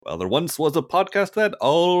Well, there once was a podcast that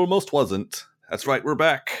almost wasn't. That's right, we're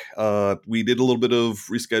back. We did a little bit of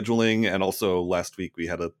rescheduling, and also last week we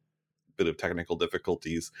had a bit of technical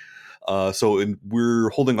difficulties. We're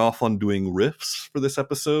holding off on doing riffs for this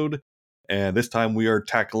episode, and this time we are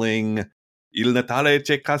tackling Il Natale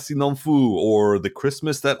che quasi non fu, or The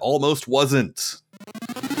Christmas That Almost Wasn't.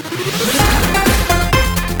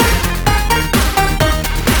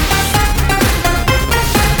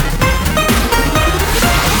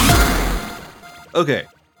 Okay,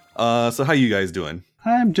 so how you guys doing?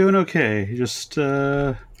 I'm doing okay. Just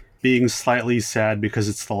being slightly sad because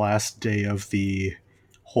it's the last day of the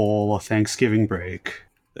whole Thanksgiving break.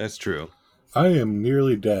 That's true. I am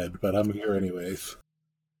nearly dead, but I'm here anyways.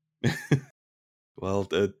 Well,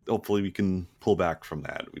 hopefully we can pull back from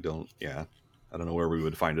that. I don't know where we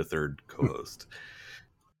would find a third co-host.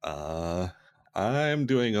 I'm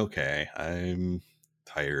doing okay. I'm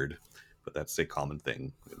tired, but that's a common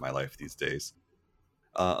thing in my life these days.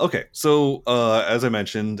 Okay, so as I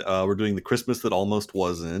mentioned, we're doing The Christmas That Almost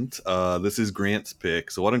Wasn't. This is Grant's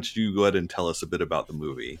pick, so why don't you go ahead and tell us a bit about the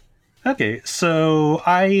movie? Okay, so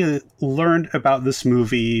I learned about this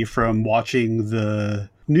movie from watching the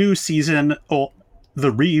new season,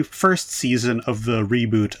 first season of the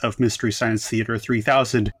reboot of Mystery Science Theater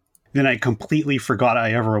 3000. Then I completely forgot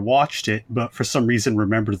I ever watched it, but for some reason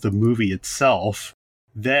remembered the movie itself.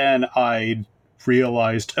 Then I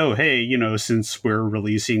realized, oh, hey, since we're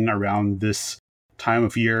releasing around this time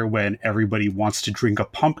of year when everybody wants to drink a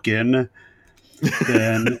pumpkin,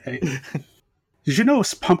 then did you know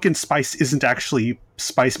pumpkin spice isn't actually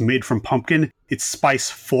spice made from pumpkin? It's spice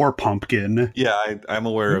for pumpkin. Yeah, I'm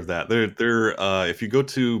aware of that. They're if you go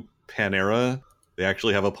to Panera, they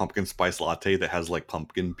actually have a pumpkin spice latte that has like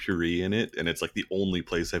pumpkin puree in it, and it's like the only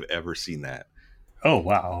place I've ever seen that. Oh,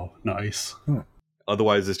 wow. Nice.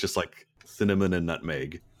 Otherwise, it's just like cinnamon and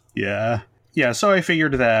nutmeg. Yeah, so I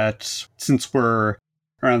figured that since we're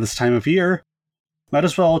around this time of year, might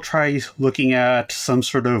as well try looking at some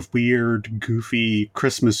sort of weird, goofy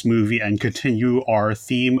Christmas movie and continue our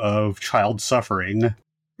theme of child suffering.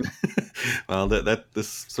 Well,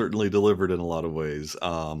 this certainly delivered in a lot of ways.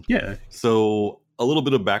 Yeah. So a little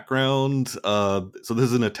bit of background. So this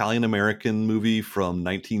is an Italian-American movie from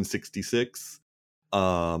 1966.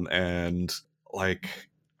 And like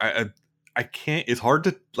I can't. It's hard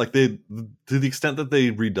to to the extent that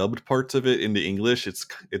they redubbed parts of it into English.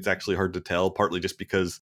 It's actually hard to tell. Partly just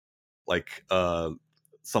because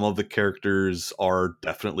some of the characters are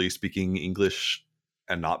definitely speaking English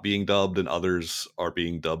and not being dubbed, and others are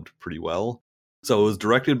being dubbed pretty well. So it was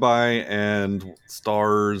directed by and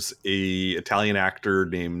stars a Italian actor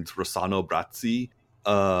named Rossano Brazzi,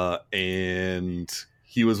 and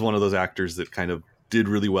he was one of those actors that kind of did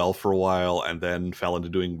really well for a while and then fell into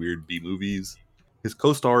doing weird B movies. His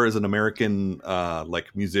co-star is an American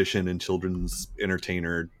musician and children's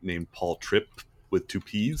entertainer named Paul Tripp with 2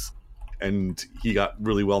 P's, and he got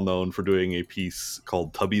really well known for doing a piece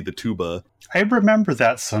called Tubby the Tuba. I remember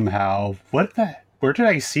that somehow. Where did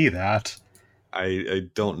I see that? I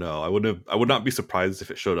don't know. I would not be surprised if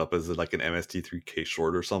it showed up as like an MST3K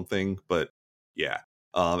short or something, but yeah.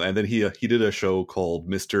 And then he did a show called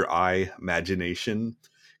Mr. I Imagination,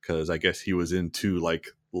 because I guess he was into like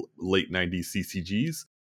late 90s CCGs.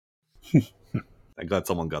 I'm glad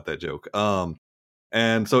someone got that joke.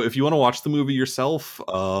 And so if you want to watch the movie yourself,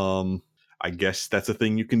 I guess that's a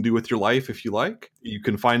thing you can do with your life if you like. You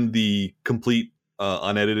can find the complete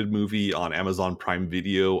unedited movie on Amazon Prime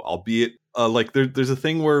Video, albeit there's a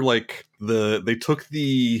thing where like they took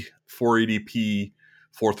the 480p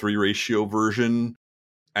 4:3 ratio version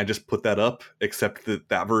and just put that up, except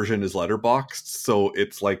that version is letterboxed, so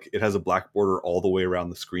it's like it has a black border all the way around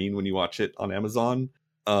the screen when you watch it on Amazon.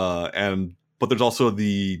 But there's also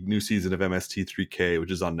the new season of MST3K,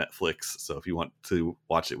 which is on Netflix. So if you want to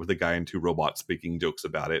watch it with a guy and 2 robots making jokes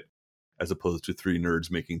about it, as opposed to 3 nerds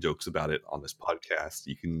making jokes about it on this podcast,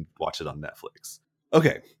 you can watch it on Netflix.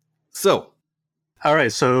 Okay, so. All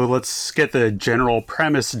right, so let's get the general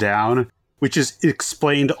premise down, which is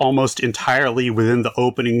explained almost entirely within the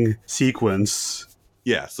opening sequence.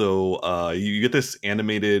 Yeah, so you get this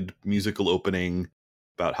animated musical opening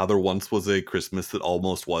about how there once was a Christmas that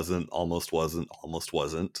almost wasn't, almost wasn't, almost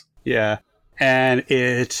wasn't. Yeah, and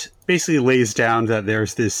it basically lays down that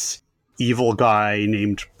there's this evil guy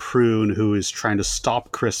named Prune who is trying to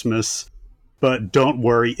stop Christmas, but don't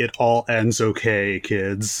worry, it all ends okay,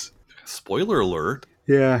 kids. Spoiler alert.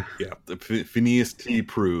 Yeah. Yeah, the Phineas T.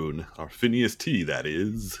 Prune, or Phineas T, that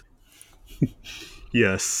is.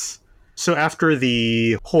 Yes. So after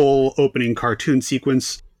the whole opening cartoon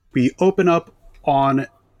sequence, we open up on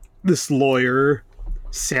this lawyer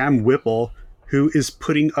Sam Whipple, who is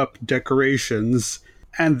putting up decorations.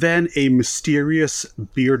 And then a mysterious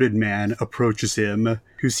bearded man approaches him,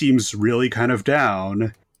 who seems really kind of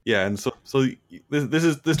down. Yeah, and so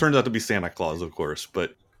this turns out to be Santa Claus, of course,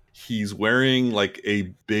 but he's wearing like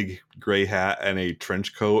a big gray hat and a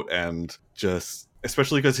trench coat, and just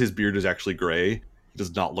especially because his beard is actually gray, he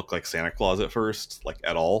does not look like Santa Claus at first, like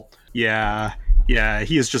at all. Yeah,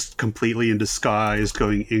 he is just completely in disguise,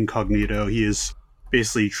 going incognito. He is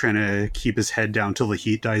basically trying to keep his head down till the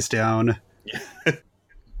heat dies down.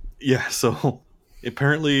 Yeah, so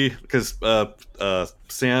apparently, because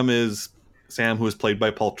Sam, who is played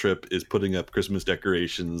by Paul Tripp, is putting up Christmas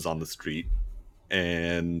decorations on the street,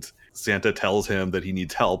 and Santa tells him that he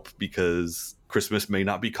needs help because Christmas may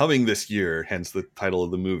not be coming this year, hence the title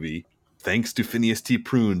of the movie. Thanks to Phineas T.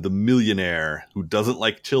 Prune, the millionaire who doesn't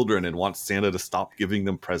like children and wants Santa to stop giving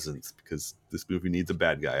them presents, because this movie needs a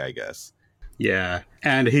bad guy, I guess. Yeah,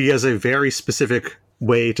 and he has a very specific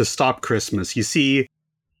way to stop Christmas. You see,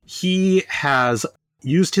 he has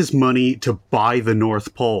used his money to buy the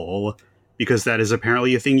North Pole, because that is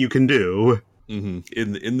apparently a thing you can do. Mm-hmm.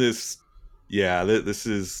 In this, yeah, this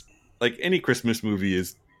is like any Christmas movie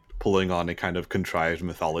is pulling on a kind of contrived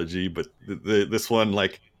mythology, but this one,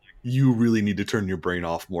 like, you really need to turn your brain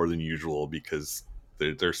off more than usual, because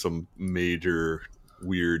there's some major,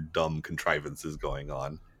 weird, dumb contrivances going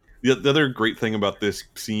on. The other great thing about this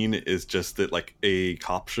scene is just that, like, a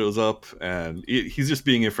cop shows up, and he's just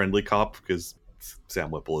being a friendly cop because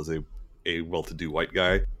Sam Whipple is a well-to-do white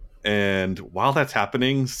guy. And while that's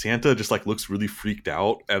happening, Santa just, like, looks really freaked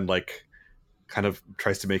out and, like, kind of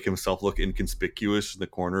tries to make himself look inconspicuous in the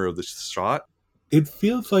corner of the shot. It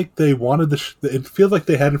feels like they wanted it feels like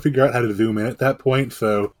they hadn't figured out how to zoom in at that point,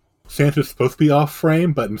 so Santa's supposed to be off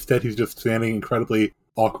frame, but instead he's just standing incredibly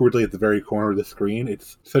awkwardly at the very corner of the screen.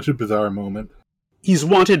 It's such a bizarre moment. He's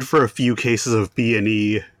wanted for a few cases of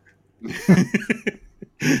B&E.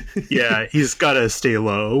 Yeah, he's gotta stay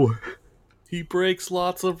low. He breaks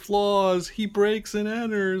lots of laws. He breaks and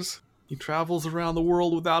enters. He travels around the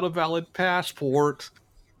world without a valid passport.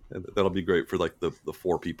 That'll be great for, like, the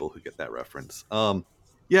 4 people who get that reference.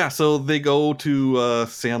 Yeah, so they go to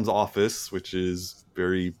Sam's office, which is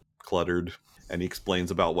very cluttered, and he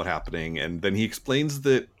explains about what's happening. And then he explains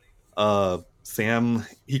that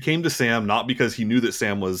he came to Sam not because he knew that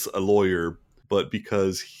Sam was a lawyer, but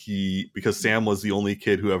because Sam was the only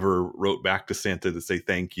kid who ever wrote back to Santa to say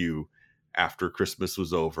thank you after Christmas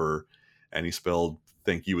was over, and he spelled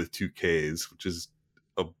thank you with 2 Ks, which is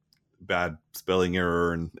a bad spelling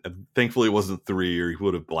error, and thankfully it wasn't 3, or he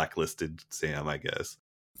would have blacklisted Sam, I guess.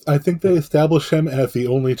 I think they established him as the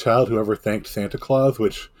only child who ever thanked Santa Claus,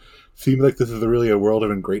 which seems like this is really a world of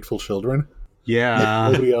ungrateful children. Yeah.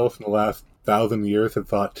 Like, nobody else in the last 1,000 years had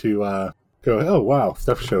thought to go, oh wow,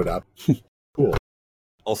 stuff showed up. Cool.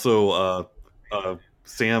 Also,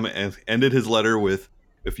 Sam ended his letter with,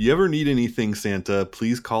 "If you ever need anything, Santa,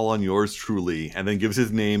 please call on yours truly," and then gives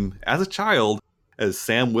his name as a child as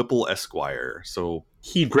Sam Whipple Esquire. So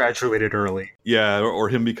he graduated early. Yeah, or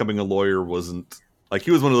him becoming a lawyer wasn't, like,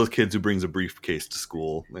 he was one of those kids who brings a briefcase to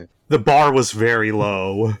school. The bar was very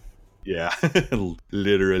low. Yeah,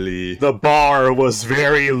 literally. The bar was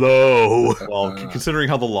very low. Well, considering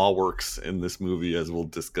how the law works in this movie, as we'll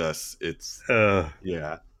discuss, it's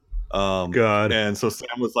yeah. God. And so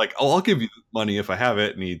Sam was like, "Oh, I'll give you money if I have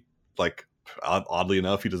it." And he, like, oddly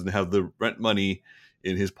enough, he doesn't have the rent money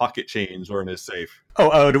in his pocket change or in his safe.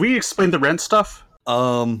 Do we explain the rent stuff?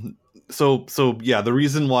 So yeah, the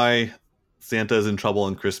reason why Santa is in trouble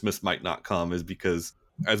and Christmas might not come is because,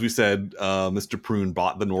 as we said, Mr. Prune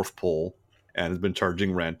bought the North Pole and has been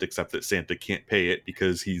charging rent, except that Santa can't pay it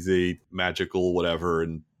because he's a magical whatever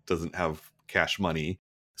and doesn't have cash money.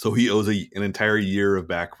 So he owes an entire year of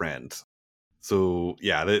back rent. So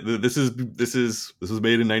yeah, this was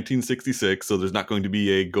made in 1966, so there's not going to be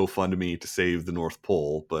a GoFundMe to save the North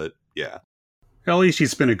Pole, but yeah. At least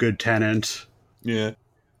he's been a good tenant. Yeah.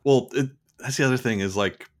 Well, that's the other thing is,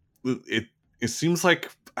 like, it seems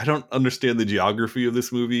like I don't understand the geography of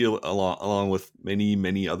this movie along with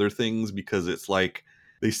many other things, because it's like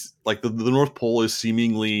the North Pole is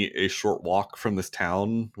seemingly a short walk from this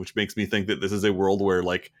town, which makes me think that this is a world where,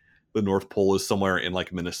 like, the North Pole is somewhere in,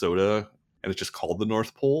 like, Minnesota, and it's just called the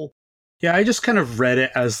North Pole. Yeah, I just kind of read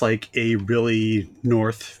it as, like, a really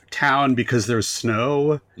north town because there's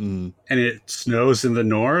snow, and it snows in the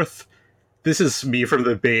north. This is me from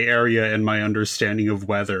the Bay Area and my understanding of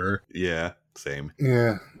weather. Yeah, same.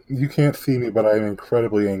 Yeah, you can't see me, but I'm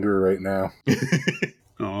incredibly angry right now.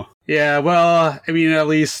 Oh. Yeah, well, I mean, at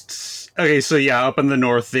least... Okay, so yeah, up in the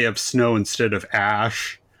north they have snow instead of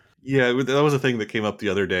ash. Yeah, that was a thing that came up the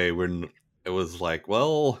other day when it was like,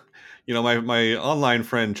 well, my online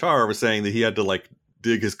friend Char was saying that he had to like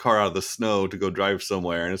dig his car out of the snow to go drive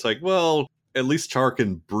somewhere, and it's like, well, at least Char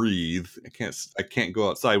can breathe. I can't go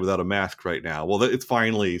outside without a mask right now. Well, it's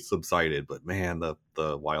finally subsided, but man, the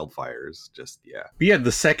wildfires just We had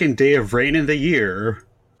the second day of rain in the year,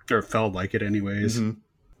 or it felt like it, anyways. Mhm.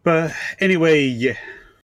 But anyway, yeah.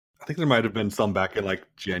 I think there might have been some back in like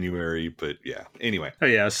January, but yeah. Anyway, Oh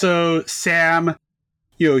yeah. So Sam,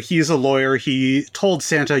 he's a lawyer. He told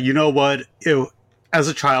Santa, you know what, as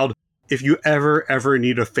a child, if you ever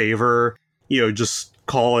need a favor, just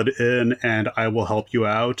call it in and I will help you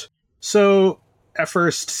out. So at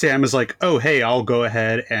first Sam is like, oh hey, I'll go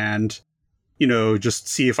ahead and just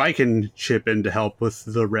see if I can chip in to help with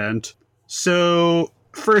the rent. So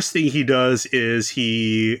first thing he does is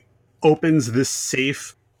he opens this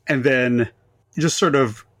safe and then just sort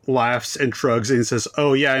of laughs and shrugs and says,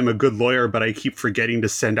 oh yeah, I'm a good lawyer, but I keep forgetting to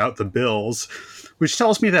send out the bills, which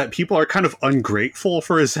tells me that people are kind of ungrateful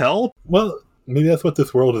for his help. Well, maybe that's what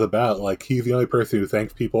this world is about. Like, he's the only person who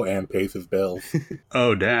thanks people and pays his bills.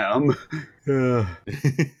 Oh, damn.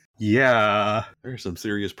 Yeah. there are some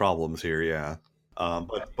serious problems here, yeah.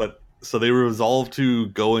 But so they resolve to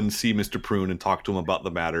go and see Mr. Prune and talk to him about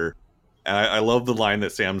the matter. And I love the line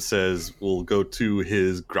that Sam says, we'll go to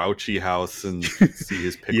his grouchy house and see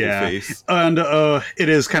his pickle face. And it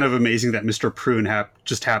is kind of amazing that Mr. Prune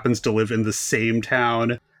just happens to live in the same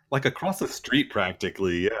town. Like across the street,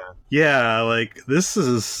 practically, yeah. Yeah, like, this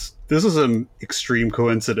is an extreme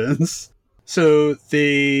coincidence. So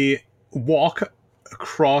they walk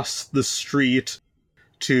across the street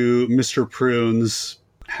to Mr. Prune's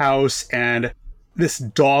house, and this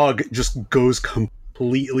dog just goes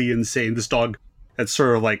completely insane. This dog that's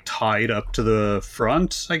sort of like tied up to the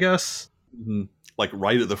front, I guess. Mm-hmm. Like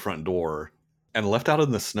right at the front door. And left out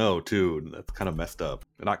in the snow, too. That's kind of messed up.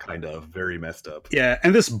 Not kind of, very messed up. Yeah,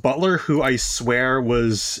 and this butler, who I swear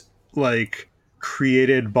was, like,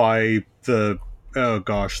 created by the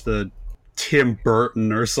Tim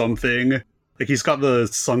Burton or something. Like, he's got the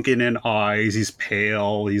sunken-in eyes, he's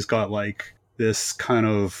pale, he's got, like, this kind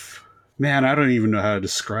of... Man, I don't even know how to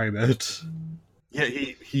describe it. Yeah,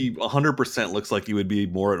 he 100% looks like he would be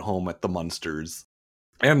more at home at the Munsters.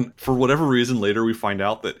 And for whatever reason, later we find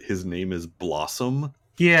out that his name is Blossom.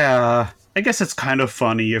 Yeah, I guess it's kind of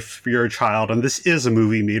funny if you're a child, and this is a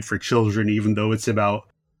movie made for children, even though it's about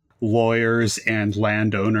lawyers and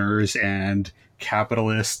landowners and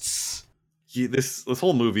capitalists. Yeah, this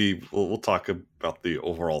whole movie, we'll talk about the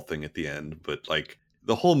overall thing at the end, but like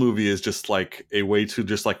the whole movie is just like a way to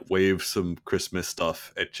just like wave some Christmas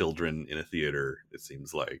stuff at children in a theater, it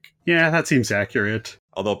seems like. Yeah, that seems accurate.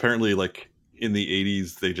 Although apparently like in the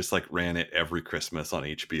 80s, they just like ran it every Christmas on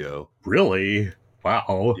HBO. Really?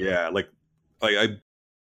 Wow. Yeah, like I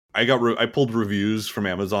pulled reviews from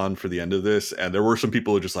Amazon for the end of this, and there were some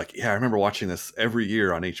people who were just like, yeah, I remember watching this every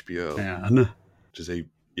year on HBO. Man. Which is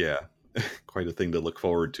quite a thing to look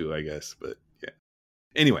forward to, I guess. But yeah.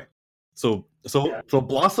 Anyway, so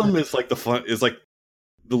Blossom is like the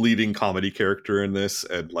leading comedy character in this,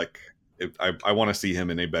 and like I want to see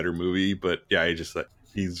him in a better movie. But yeah, he's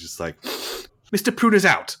just like, Mr. Prune is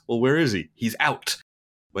out. Well, where is he? He's out.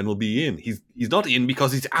 When will be in? He's not in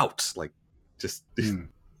because he's out. Like, just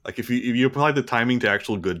like if you apply the timing to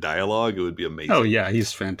actual good dialogue, it would be amazing. Oh yeah,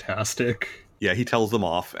 he's fantastic. Yeah, he tells them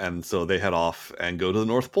off, and so they head off and go to the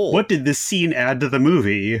North Pole. What did this scene add to the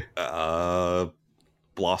movie?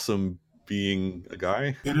 Blossom being a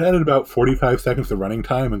guy. It added about 45 seconds of running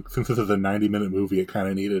time, and since this is a 90-minute movie, it kind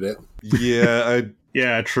of needed it. Yeah,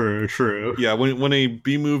 yeah, true. Yeah, when a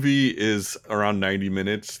B movie is around 90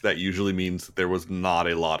 minutes, that usually means that there was not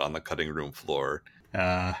a lot on the cutting room floor.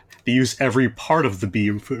 They use every part of the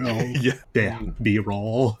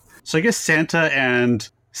B-roll. So I guess Santa and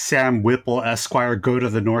Sam Whipple Esquire go to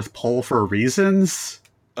the North Pole for reasons?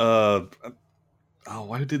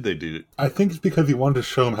 Why did they do it? I think it's because he wanted to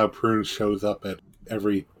show him how Prune shows up at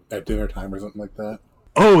dinner time or something like that.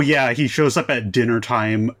 Oh yeah, he shows up at dinner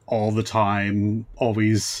time all the time,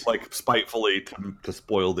 always. Like, spitefully to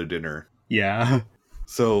spoil their dinner. Yeah.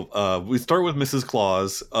 So we start with Mrs.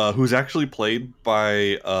 Claus, who's actually played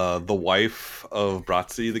by the wife of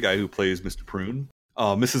Bratzy, the guy who plays Mr. Prune.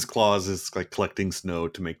 Mrs. Claus is like collecting snow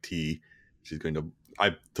to make tea. She's going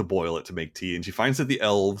to boil it to make tea, and she finds that the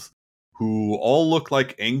elves, who all look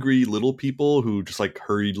like angry little people who just like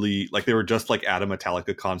hurriedly, like they were just like at a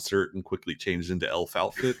Metallica concert and quickly changed into elf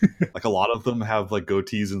outfit. Like a lot of them have like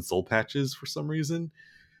goatees and soul patches for some reason.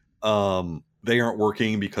 They aren't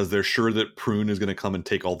working because they're sure that Prune is going to come and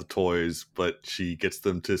take all the toys, but she gets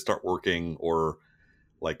them to start working or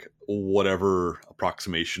like whatever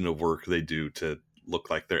approximation of work they do to look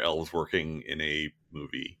like they're elves working in a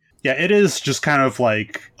movie. Yeah, it is just kind of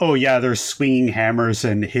like, oh yeah, they're swinging hammers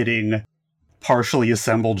and hitting partially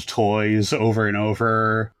assembled toys over and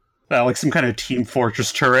over. Like some kind of Team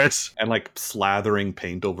Fortress turret. And like slathering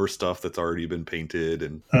paint over stuff that's already been painted.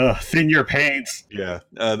 And thin your paints. yeah.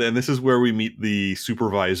 And this is where we meet the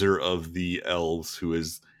supervisor of the elves, who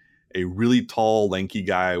is a really tall, lanky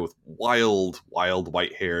guy with wild, wild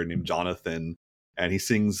white hair named Jonathan. And he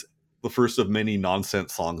sings the first of many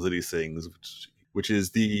nonsense songs that he sings, which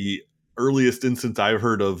is the earliest instance I've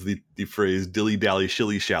heard of the phrase dilly dally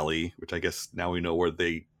shilly shally, which I guess now we know where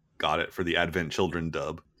they got it for the Advent Children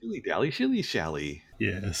dub. Dilly dally shilly shally.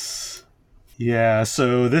 Yes. Yeah,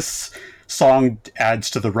 so this song adds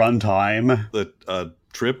to the runtime. The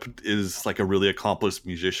Trip is like a really accomplished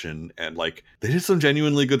musician, and like they did some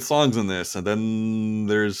genuinely good songs in this, and then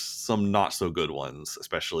there's some not so good ones,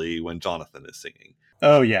 especially when Jonathan is singing.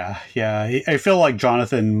 Oh yeah. I feel like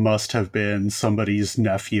Jonathan must have been somebody's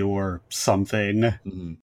nephew or something.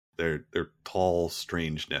 Mm-hmm. Their tall,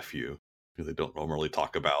 strange nephew, who they don't normally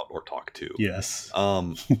talk about or talk to. Yes.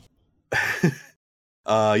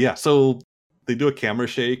 Yeah, so they do a camera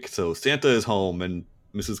shake, so Santa is home, and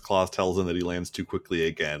Mrs. Claus tells him that he lands too quickly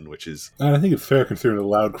again, which is... And I think it's fair considering the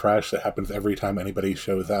loud crash that happens every time anybody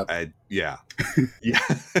shows up. Yeah. Yeah.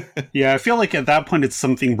 Yeah, I feel like at that point it's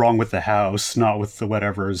something wrong with the house, not with the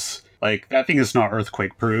whatevers. Like, that thing is not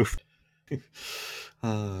earthquake-proof.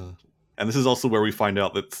 And this is also where we find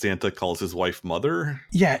out that Santa calls his wife Mother.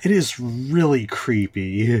 Yeah, it is really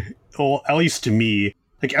creepy. Well, at least to me.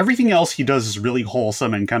 Like, everything else he does is really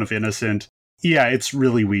wholesome and kind of innocent. Yeah, it's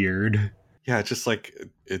really weird. Yeah, it's just like,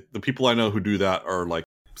 the people I know who do that are like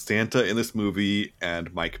Santa in this movie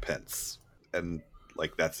and Mike Pence. And,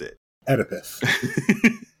 like, that's it. Oedipus.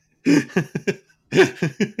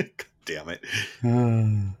 Damn it.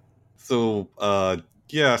 So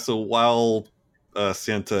while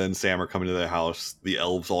Santa and Sam are coming to their house, the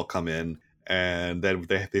elves all come in, and then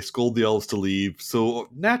they scold the elves to leave. So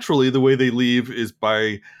naturally, the way they leave is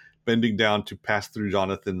by bending down to pass through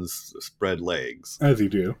Jonathan's spread legs. As you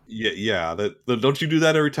do. Yeah. Don't you do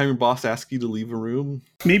that every time your boss asks you to leave a room?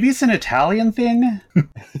 Maybe it's an Italian thing?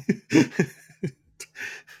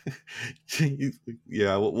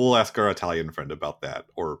 Yeah, we'll ask our Italian friend about that,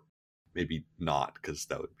 or maybe not, because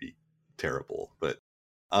that would be terrible. But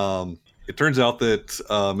it turns out that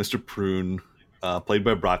Mr. Prune, played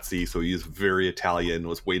by Brazzi, so he's very Italian,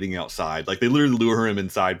 was waiting outside. Like, they literally lure him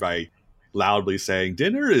inside by loudly saying,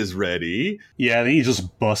 "Dinner is ready." Yeah, then he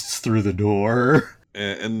just busts through the door.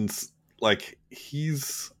 And like,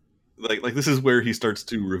 he's like this is where he starts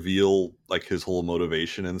to reveal like his whole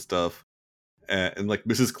motivation and stuff. And like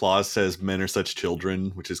Mrs. Claus says, "Men are such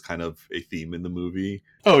children," which is kind of a theme in the movie.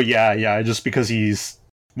 Oh yeah, just because he's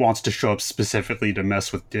wants to show up specifically to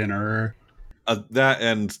mess with dinner. That,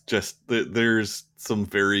 and just there's some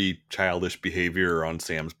very childish behavior on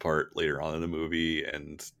Sam's part later on in the movie,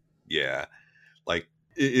 and yeah, like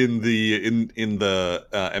in the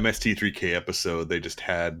MST3K episode, they just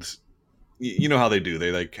had, you know how they do,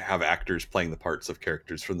 they like have actors playing the parts of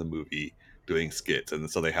characters from the movie doing skits, and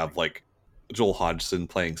so they have like Joel Hodgson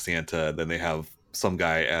playing Santa, and then they have some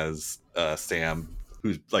guy as Sam,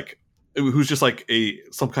 who's just like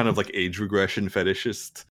some kind of like age regression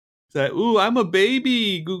fetishist. That, "Ooh, I'm a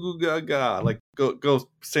baby, goo goo gaga." Like, go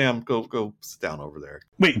Sam, go sit down over there.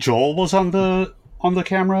 Wait, Joel was on the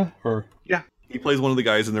camera, or? Yeah, he plays one of the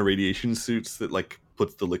guys in the radiation suits that like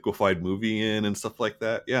puts the liquefied movie in and stuff like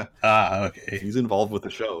that. Yeah. Okay. He's involved with the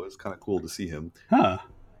show. It's kind of cool to see him. Huh.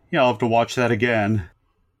 Yeah, I'll have to watch that again.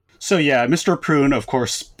 So yeah, Mr. Prune, of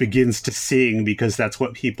course, begins to sing because that's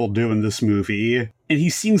what people do in this movie. And he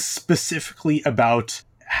sings specifically about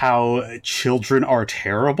how children are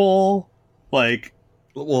terrible. Like,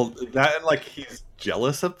 well, that, and like he's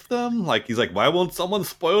jealous of them. Like, he's like, "Why won't someone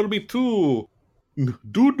spoil me too?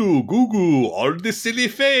 Doo-doo, goo-goo, all the silly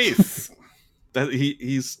face." That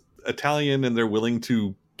he's Italian, and they're willing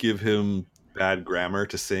to give him bad grammar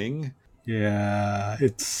to sing. Yeah,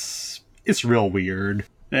 it's real weird.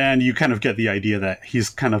 And you kind of get the idea that he's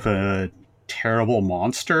kind of a terrible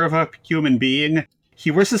monster of a human being. He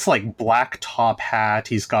wears this like black top hat.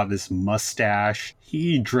 He's got this mustache.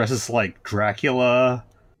 He dresses like Dracula,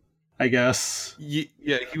 I guess.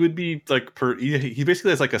 Yeah, he would be like he basically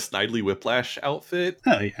has like a Snidely Whiplash outfit.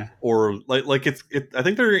 Oh yeah. Or like it's I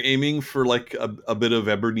think they're aiming for like a bit of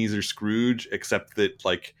Ebenezer Scrooge, except that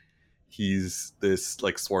like he's this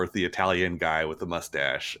like swarthy Italian guy with a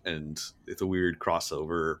mustache, and it's a weird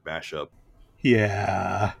crossover mashup.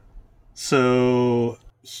 Yeah. So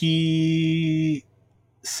he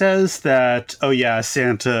says that, oh yeah,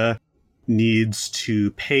 Santa needs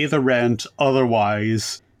to pay the rent,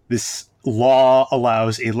 otherwise this law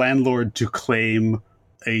allows a landlord to claim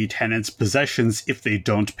a tenant's possessions if they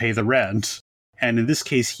don't pay the rent. And in this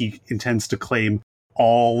case, he intends to claim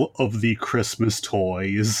all of the Christmas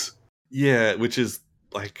toys. Yeah, which is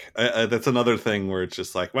like, that's another thing where it's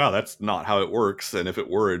just like, wow, that's not how it works. And if it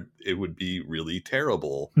were, it would be really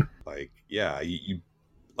terrible. Like, yeah, you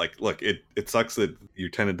like, look, it sucks that your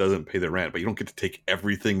tenant doesn't pay the rent, but you don't get to take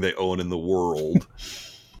everything they own in the world.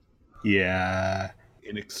 Yeah.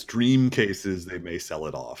 In extreme cases, they may sell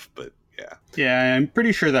it off, but yeah. Yeah, I'm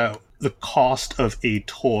pretty sure that the cost of a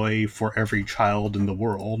toy for every child in the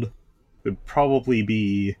world would probably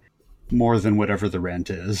be more than whatever the rent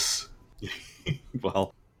is.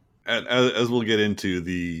 Well, as we'll get into,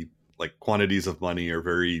 the like quantities of money are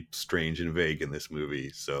very strange and vague in this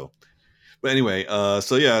movie. So, but anyway,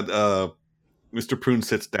 Mr. Prune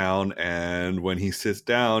sits down, and when he sits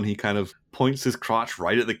down, he kind of points his crotch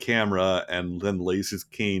right at the camera and then lays his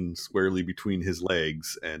cane squarely between his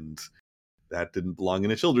legs, and that didn't belong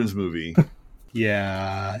in a children's movie.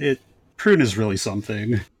 Yeah, Prune is really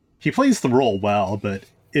something. He plays the role well, but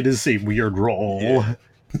it is a weird role.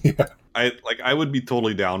 Yeah. I would be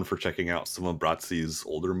totally down for checking out some of Bratzi's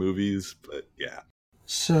older movies, but yeah.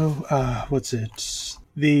 So, what's it?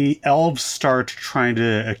 The elves start trying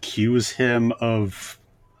to accuse him of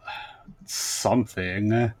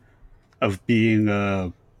something, of being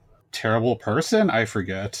a terrible person? I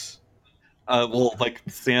forget. Well, like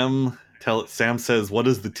Sam says, what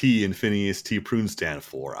does the T in Phineas T. Prune stand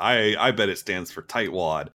for? I bet it stands for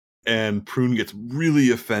tightwad. And Prune gets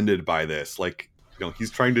really offended by this. Like, you know,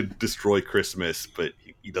 he's trying to destroy Christmas, but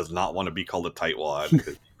he does not want to be called a tightwad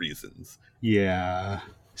because of reasons. Yeah.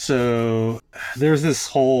 So there's this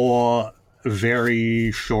whole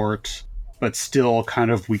very short but still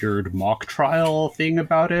kind of weird mock trial thing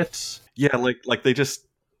about it. Yeah, like they just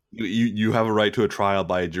you have a right to a trial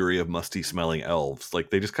by a jury of musty smelling elves. Like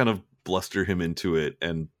they just kind of bluster him into it,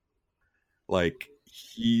 and like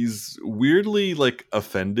he's weirdly like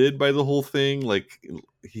offended by the whole thing. Like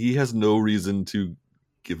he has no reason to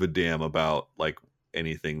give a damn about like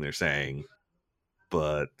anything they're saying,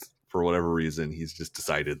 but for whatever reason he's just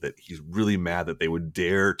decided that he's really mad that they would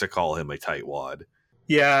dare to call him a tightwad.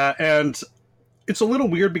 Yeah, and it's a little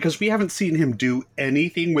weird because we haven't seen him do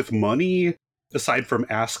anything with money aside from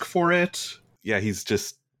ask for it. Yeah, he's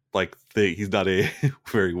just like he's not a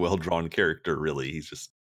very well drawn character, really. He's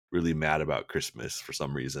just really mad about Christmas for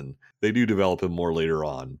some reason. They do develop him more later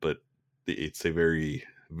on, but it's a very,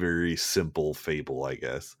 very simple fable, I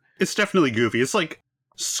guess. It's definitely goofy. It's like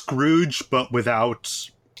Scrooge, but without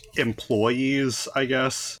employees, I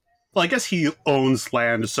guess. Well, I guess he owns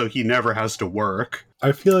land, so he never has to work.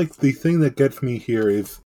 I feel like the thing that gets me here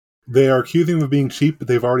is they are accusing him of being cheap, but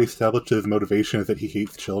they've already established his motivation is that he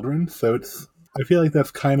hates children. So I feel like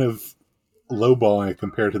that's kind of lowballing it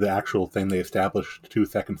compared to the actual thing they established 2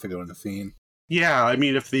 seconds ago in the scene. Yeah, I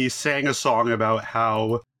mean, if they sang a song about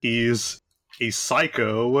how he's a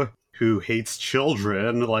psycho who hates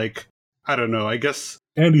children, like, I don't know, I guess...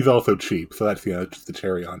 And he's also cheap, so that's, just the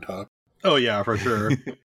cherry on top. Oh yeah, for sure.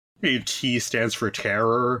 T stands for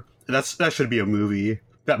terror. That should be a movie.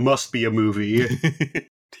 That must be a movie.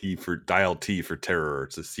 Dial T for terror.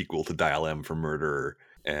 It's a sequel to Dial M for murder,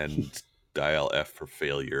 and Dial F for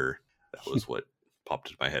failure. That was what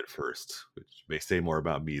popped in my head first, which may say more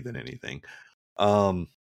about me than anything.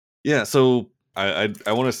 Yeah, so I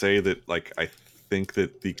want to say that, like, I think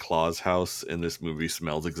that the Claus house in this movie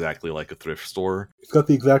smells exactly like a thrift store. It's got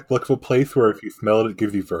the exact look of a place where if you smell it, it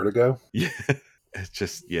gives you vertigo. Yeah, it's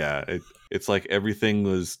just, yeah, it's like everything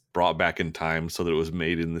was brought back in time so that it was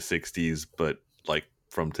made in the 60s, but like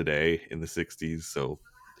from today in the 60s. So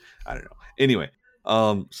I don't know. Anyway,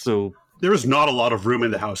 so there was not a lot of room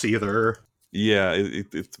in the house either. Yeah,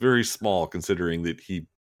 it's very small considering that he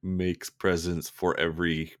makes presents for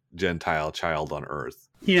every Gentile child on Earth.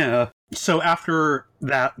 Yeah. So after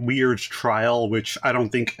that weird trial, which I don't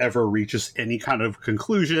think ever reaches any kind of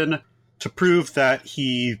conclusion, to prove that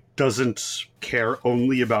he doesn't care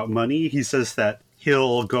only about money, he says that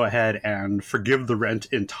he'll go ahead and forgive the rent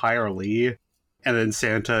entirely. And then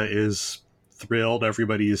Santa is thrilled.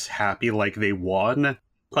 Everybody's happy, like they won.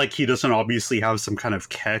 Like he doesn't obviously have some kind of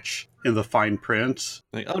catch in the fine print.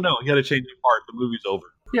 Like, oh no, you gotta change the part. The movie's over.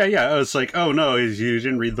 Yeah. It's like, oh no, you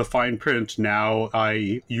didn't read the fine print. Now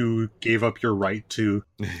you gave up your right to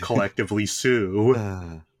collectively sue.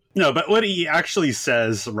 No, but what he actually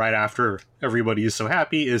says right after everybody is so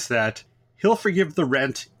happy is that he'll forgive the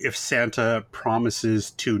rent if Santa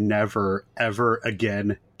promises to never, ever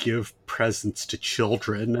again give presents to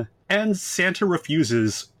children. And Santa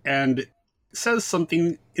refuses and says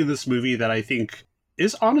something in this movie that I think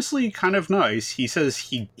is honestly kind of nice. He says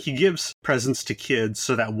he gives presents to kids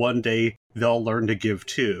so that one day they'll learn to give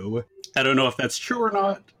too. I don't know if that's true or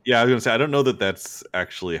not. Yeah, I was gonna say I don't know that that's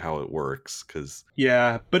actually how it works, because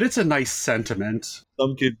Yeah, but it's a nice sentiment.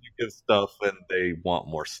 some kids you give stuff and they want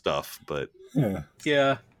more stuff, but Yeah.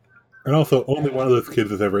 Yeah. And also, only one of those kids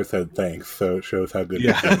has ever said thanks, so it shows how good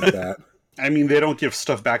Yeah. he's doing at that. I mean, they don't give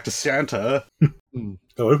stuff back to Santa.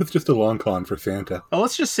 Oh, what if it's just a long con for Santa? Well,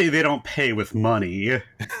 let's just say they don't pay with money.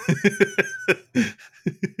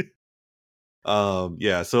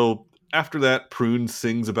 Yeah, so after that, Prune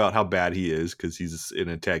sings about how bad he is because he's an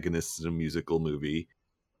antagonist in a musical movie.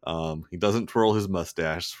 He doesn't twirl his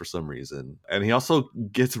mustache for some reason. And he also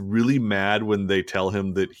gets really mad when they tell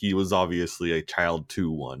him that he was obviously a child too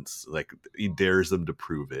once. Like, he dares them to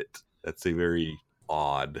prove it. That's a very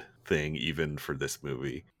odd thing, even for this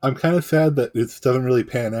movie. I'm kind of sad that it doesn't really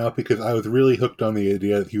pan out because I was really hooked on the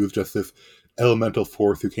idea that he was just this elemental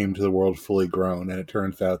force who came to the world fully grown, and it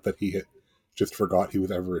turns out that he just forgot he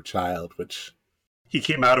was ever a child, which... He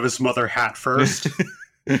came out of his mother hat first.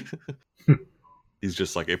 He's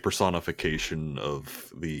just like a personification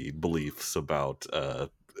of the beliefs about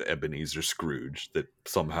Ebenezer Scrooge that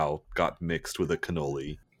somehow got mixed with a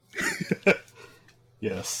cannoli.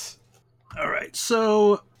 Yes. All right,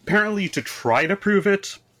 so apparently to try to prove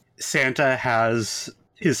it, Santa has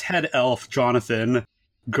his head elf, Jonathan,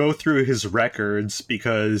 go through his records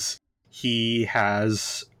because he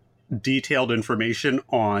has detailed information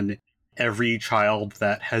on every child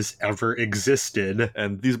that has ever existed.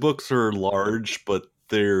 And these books are large, but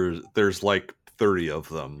there's like 30 of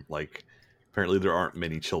them. Like, apparently there aren't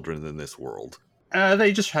many children in this world.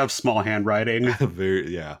 They just have small handwriting.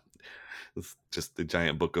 Yeah. It's just the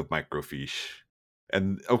giant book of microfiche.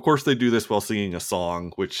 And of course they do this while singing a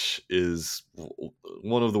song, which is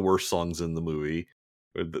one of the worst songs in the movie.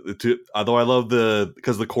 Although I love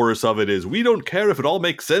because the chorus of it is, "We don't care if it all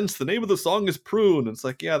makes sense. The name of the song is Prune." It's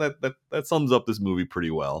like, yeah, that sums up this movie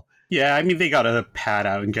pretty well. Yeah, I mean, they gotta pad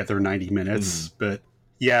out and get their 90 minutes, but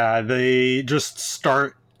yeah, they just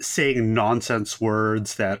start saying nonsense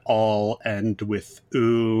words that all end with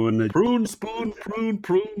 "oon." Prune, spoon, prune,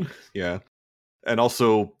 prune. Yeah. And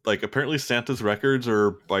also, like, apparently Santa's records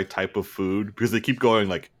are by type of food, because they keep going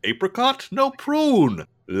like, apricot? No prune.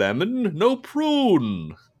 Lemon? No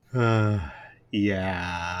prune.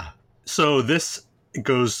 Yeah. So this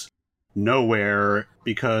goes nowhere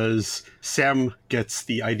because Sam gets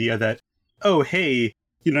the idea that, oh, hey,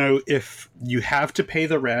 if you have to pay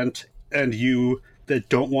the rent and you that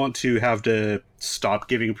don't want to have to stop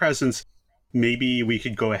giving presents, maybe we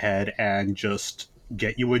could go ahead and just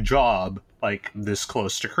get you a job like this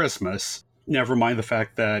close to Christmas. Never mind the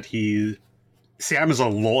fact that Sam is a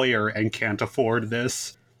lawyer and can't afford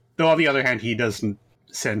this. Though on the other hand, he doesn't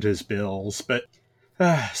send his bills. But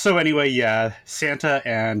so anyway, yeah, Santa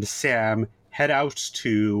and Sam head out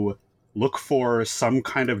to look for some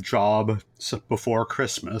kind of job before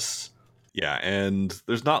Christmas. Yeah, and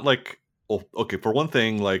there's not like, well, okay, for one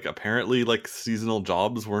thing, like, apparently, like, seasonal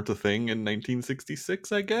jobs weren't a thing in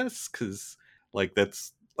 1966, I guess, because, like,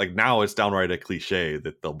 that's, like, now it's downright a cliche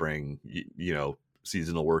that they'll bring,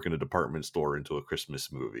 seasonal work in a department store into a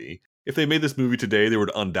Christmas movie. If they made this movie today, there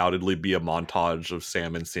would undoubtedly be a montage of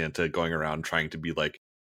Sam and Santa going around trying to be, like,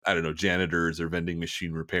 I don't know, janitors or vending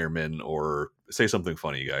machine repairmen, or say something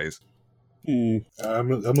funny, guys. I'm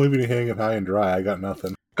leaving you hanging high and dry. I got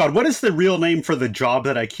nothing. God, what is the real name for the job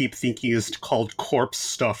that I keep thinking is called corpse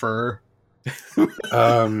stuffer?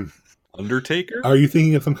 Undertaker? Are you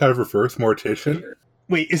thinking of some kind of reverse mortician?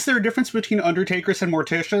 Wait, is there a difference between undertakers and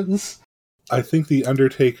morticians? I think the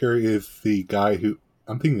Undertaker is the guy who...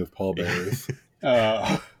 I'm thinking of Paul Bearers.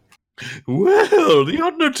 Well, the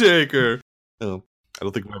Undertaker! Oh, I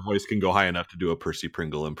don't think my voice can go high enough to do a Percy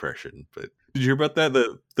Pringle impression, but did you hear about that?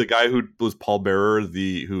 The guy who was Paul Bearer,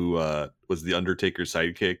 who was the Undertaker's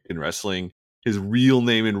sidekick in wrestling, his real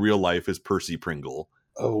name in real life is Percy Pringle.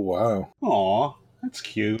 Oh, wow. Aw, that's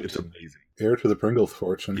cute. It's amazing. Heir to the Pringles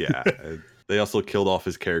fortune. Yeah. They also killed off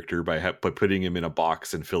his character by putting him in a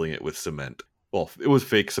box and filling it with cement. Well, it was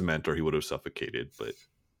fake cement or he would have suffocated, but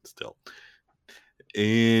still.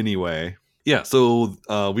 Anyway. Yeah, so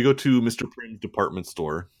we go to Mr. Prim's department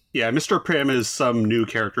store. Yeah, Mr. Prim is some new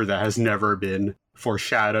character that has never been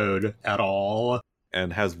foreshadowed at all.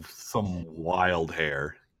 And has some wild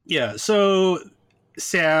hair. Yeah, so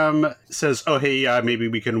Sam says, oh, hey, maybe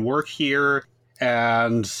we can work here.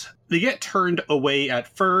 And they get turned away at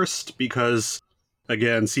first because,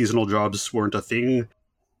 again, seasonal jobs weren't a thing.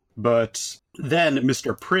 But Then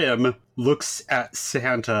Mr. Prim looks at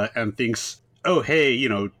Santa and thinks, oh, hey,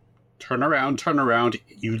 turn around.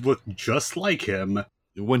 You look just like him.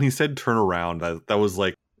 When he said turn around, that was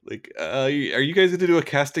like, are you guys going to do a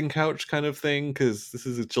casting couch kind of thing? Because this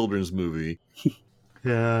is a children's movie.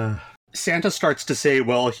 Yeah. Santa starts to say,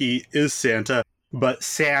 well, he is Santa, but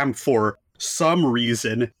Sam, for some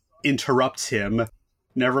reason, interrupts him.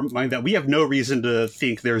 Never mind that. We have no reason to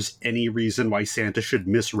think there's any reason why Santa should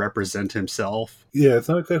misrepresent himself. Yeah, it's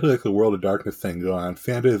not exactly like the World of Darkness thing going on.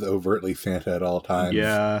 Santa is overtly Santa at all times.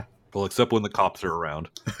 Yeah. Well, except when the cops are around.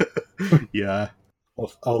 Yeah.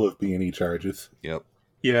 All of B&E charges. Yep.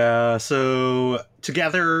 Yeah, so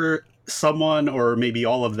together, someone, or maybe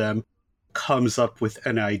all of them, comes up with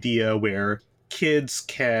an idea where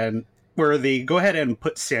where they go ahead and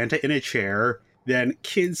put Santa in a chair, then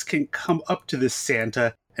kids can come up to this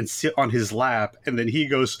Santa and sit on his lap, and then he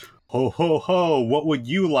goes, ho, ho, ho, what would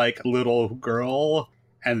you like, little girl?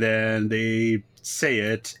 And then they say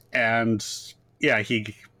it, and yeah,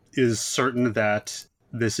 he is certain that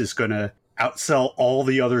this is gonna outsell all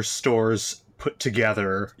the other stores put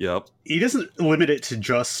together. Yep. He doesn't limit it to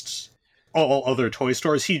just all other toy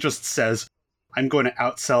stores. He just says, I'm going to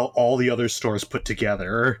outsell all the other stores put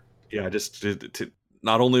together. Yeah, just to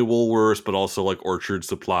not only Woolworths, but also like Orchard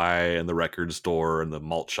Supply and the record store and the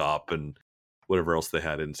malt shop and whatever else they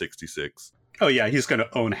had in 66. Oh yeah, he's going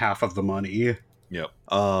to own half of the money. Yep.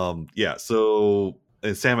 Yeah, so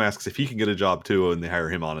and Sam asks if he can get a job too, and they hire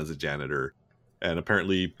him on as a janitor. And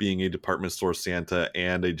apparently being a department store Santa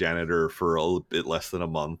and a janitor for a bit less than a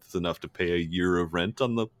month is enough to pay a year of rent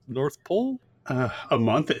on the North Pole. A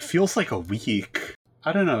month? It feels like a week.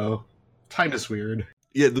 I don't know. Time is weird.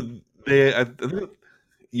 Yeah,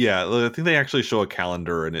 I think they actually show a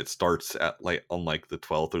calendar, and it starts at on the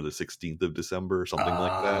 12th or the 16th of December or something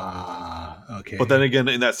like that. Okay. But then again,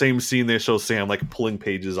 in that same scene, they show Sam pulling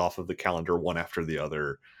pages off of the calendar one after the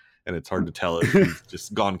other, and it's hard to tell if he's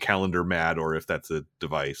just gone calendar mad or if that's a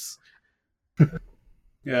device.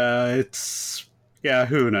 Yeah,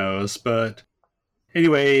 who knows? But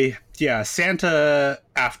anyway, yeah, Santa,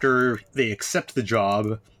 after they accept the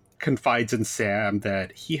job, confides in Sam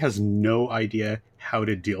that he has no idea how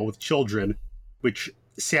to deal with children, which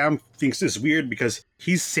Sam thinks is weird because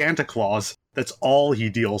he's Santa Claus. That's all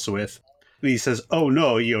he deals with. And he says, oh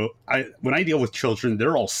no, when I deal with children,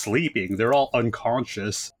 they're all sleeping. They're all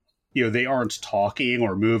unconscious. They aren't talking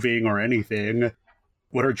or moving or anything.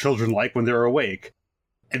 What are children like when they're awake?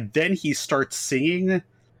 And then he starts singing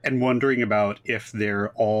and wondering about if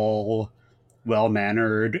they're all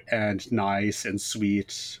well-mannered and nice and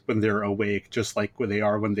sweet when they're awake, just like when they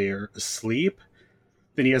are when they're asleep.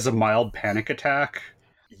 Then he has a mild panic attack.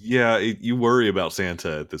 Yeah, you worry about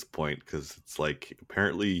Santa at this point because it's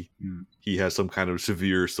apparently he has some kind of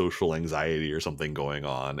severe social anxiety or something going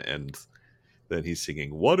on, and then he's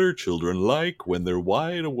singing, what are children like when they're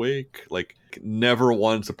wide awake? Never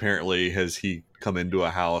once apparently has he come into a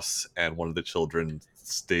house and one of the children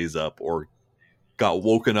stays up or got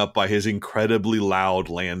woken up by his incredibly loud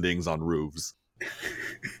landings on roofs.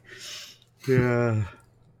 Yeah.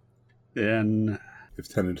 And his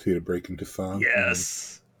tendency to break into song.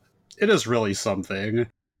 Yes. It is really something.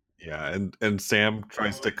 Yeah, and Sam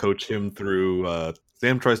tries to coach him through how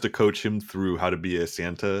to be a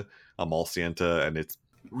Santa, a mall Santa, and it's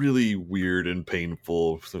really weird and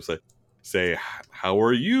painful. So say, how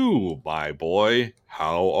are you, my boy?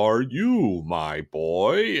 How are you, my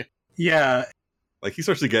boy? Yeah. He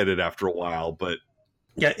starts to get it after a while, but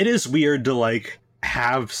yeah, it is weird to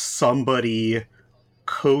have somebody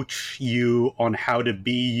coach you on how to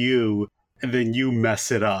be you, and then you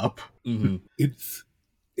mess it up. Mm-hmm.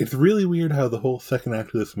 It's really weird how the whole second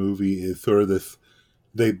act of this movie is sort of this.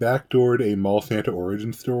 They backdoored a mall Santa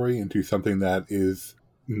origin story into something that is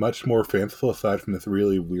much more fanciful, aside from this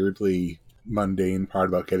really weirdly mundane part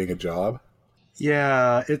about getting a job.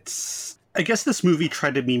 Yeah, I guess this movie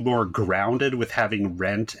tried to be more grounded with having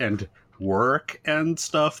rent and work and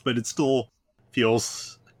stuff, but it still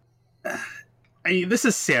feels... this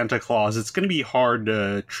is Santa Claus. It's going to be hard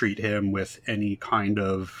to treat him with any kind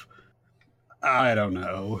of... I don't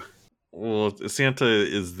know. Well, Santa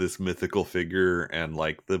is this mythical figure, and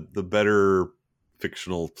the better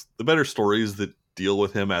stories that deal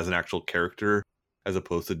with him as an actual character, as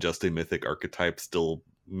opposed to just a mythic archetype, still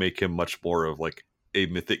make him much more of a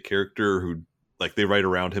mythic character who they write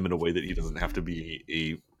around him in a way that he doesn't have to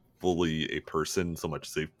be fully a person so much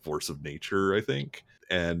as a force of nature, I think.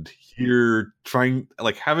 And here,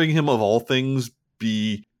 having him of all things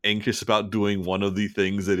be anxious about doing one of the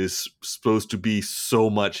things that is supposed to be so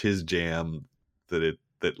much his jam that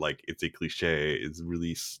that like it's a cliche is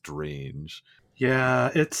really strange. Yeah,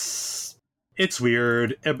 it's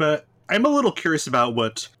weird, but I'm a little curious about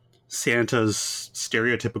what Santa's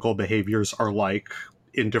stereotypical behaviors are like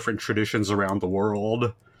in different traditions around the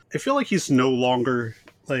world. I feel like he's no longer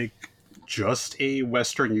like just a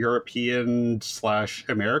Western European /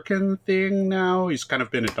 American thing now. He's kind of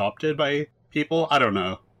been adopted by people. I don't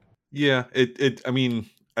know. Yeah, it I mean,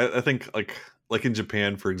 I think like in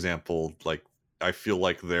Japan, for example, like I feel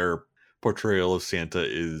like their portrayal of Santa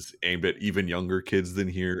is aimed at even younger kids than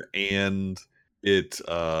here, and it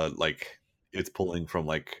like it's pulling from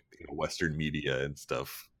like Western media and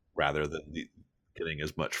stuff rather than getting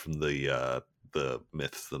as much from the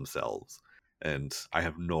myths themselves. And I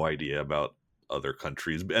have no idea about other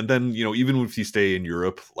countries. And then, even if you stay in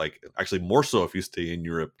Europe, like actually more so if you stay in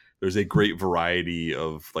Europe, there's a great variety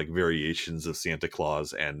of like variations of Santa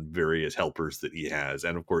Claus and various helpers that he has.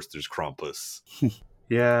 And of course there's Krampus.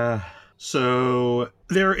 Yeah. So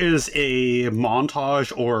there is a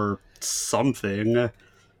montage or something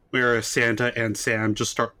where Santa and Sam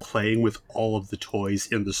just start playing with all of the toys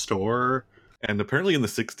in the store. And apparently in the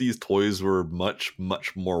 60s, toys were much,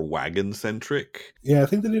 much more wagon centric. Yeah, I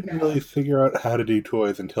think they didn't really figure out how to do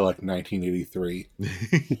toys until like 1983.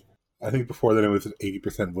 I think before then it was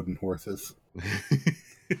 80% wooden horses.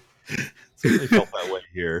 Certainly felt that way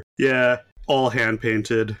here. Yeah, all hand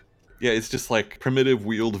painted. Yeah, it's just like primitive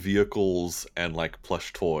wheeled vehicles and like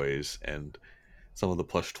plush toys, and some of the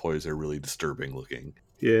plush toys are really disturbing looking.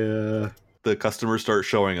 Yeah. The customers start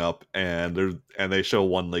showing up, and they show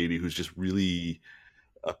one lady who's just really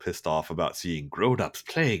pissed off about seeing grown-ups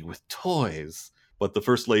playing with toys. But the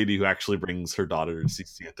first lady who actually brings her daughter to see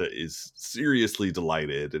Santa is seriously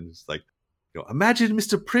delighted, and it's like, imagine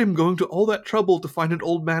Mr. Prim going to all that trouble to find an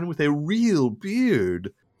old man with a real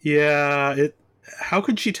beard. Yeah, how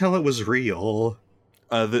could she tell it was real?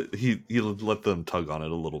 He let them tug on it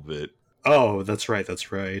a little bit. Oh, that's right.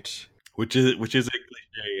 Which is a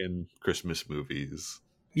cliche in Christmas movies.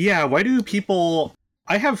 Yeah, why do people...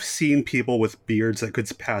 I have seen people with beards that could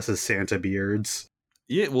pass as Santa beards.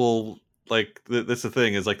 Yeah, well, like, that's the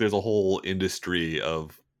thing, is like there's a whole industry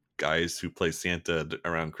of guys who play Santa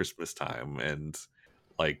around Christmas time, and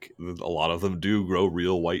like a lot of them do grow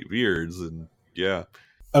real white beards, and yeah.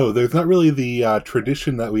 Oh, there's not really the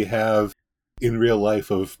tradition that we have in real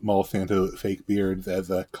life of mall Santa fake beards as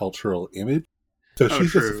a cultural image. So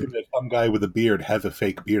she's just assuming that some guy with a beard has a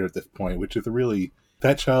fake beard at this point, which is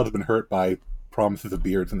that child has been hurt by promises of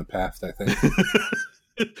beards in the past, I think.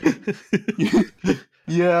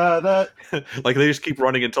 Yeah, that... like they just keep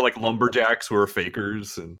running into like lumberjacks who are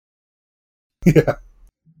fakers, and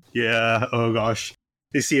yeah, oh gosh.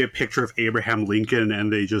 They see a picture of Abraham Lincoln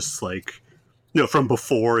and they just like, from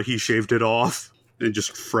before he shaved it off, and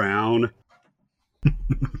just frown.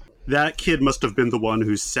 That kid must have been the one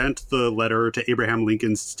who sent the letter to Abraham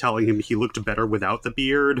Lincoln telling him he looked better without the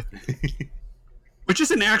beard. Which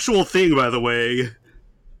is an actual thing, by the way.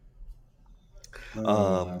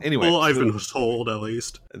 Anyway. Well, I've been told, at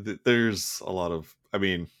least. There's a lot of,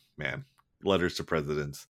 letters to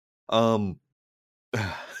presidents. Where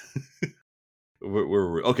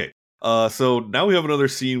were we? Okay. So now we have another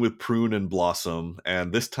scene with Prune and Blossom,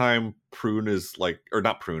 and this time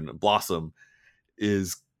Blossom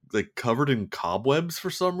is like covered in cobwebs for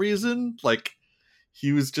some reason. Like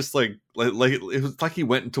he was just like it was like he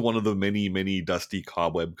went into one of the many, many dusty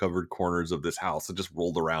cobweb covered corners of this house and just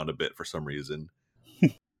rolled around a bit for some reason.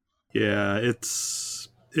 Yeah, it's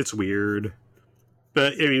weird.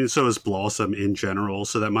 But so is Blossom in general,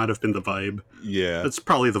 so that might have been the vibe. Yeah. That's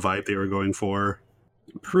probably the vibe they were going for.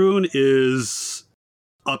 Prune is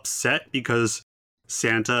upset because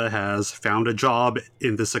Santa has found a job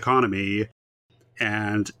in this economy,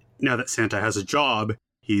 and now that Santa has a job,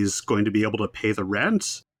 he's going to be able to pay the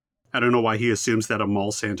rent. I don't know why he assumes that a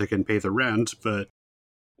mall Santa can pay the rent, but...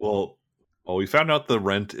 Well, we found out the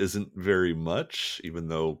rent isn't very much, even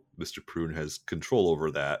though Mr. Prune has control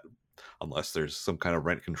over that, unless there's some kind of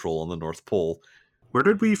rent control on the North Pole. Where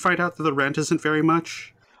did we find out that the rent isn't very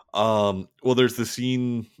much? Well, there's the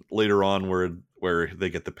scene later on where they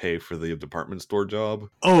get to pay for the department store job.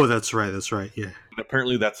 Oh, that's right, yeah. And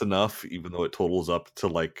apparently that's enough, even though it totals up to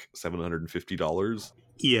like $750.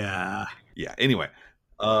 Yeah. Yeah, anyway.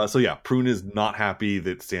 So yeah, Prune is not happy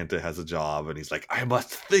that Santa has a job, and he's like, I must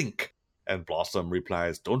think. And Blossom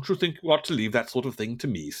replies, don't you think you ought to leave that sort of thing to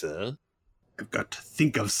me, sir? I've got to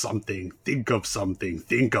think of something.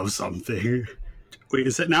 Wait,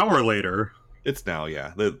 is it now or later? It's now,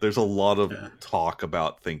 yeah. There's a lot of talk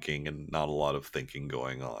about thinking and not a lot of thinking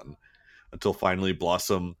going on. Until finally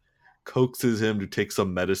Blossom coaxes him to take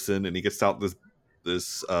some medicine, and he gets out this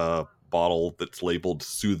this bottle that's labeled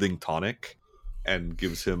soothing tonic and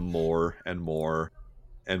gives him more and more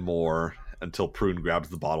and more until Prune grabs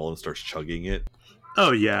the bottle and starts chugging it.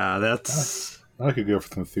 Oh yeah, that's... I could go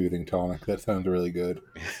for some soothing tonic. That sounds really good.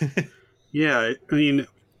 Yeah, I mean,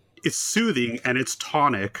 it's soothing and it's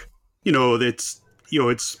tonic.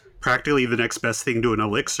 It's practically the next best thing to an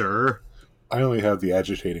elixir. I only have the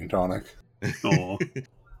agitating tonic. Oh.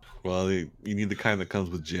 Well, you need the kind that comes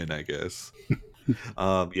with gin, I guess.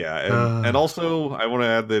 And also I want to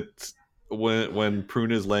add that when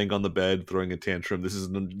Prune is laying on the bed throwing a tantrum, this is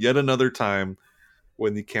yet another time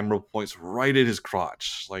when the camera points right at his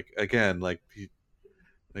crotch. Like, again,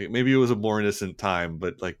 maybe it was a more innocent time,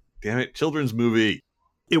 but damn it, children's movie.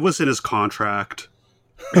 It was in his contract.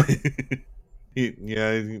 He's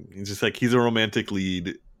just he's a romantic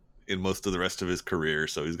lead in most of the rest of his career,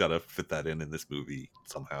 so he's got to fit that in this movie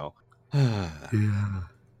somehow. Yeah.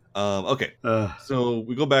 Okay, so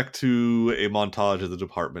we go back to a montage of the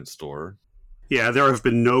department store. Yeah, there have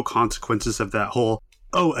been no consequences of that whole,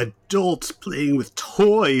 adults playing with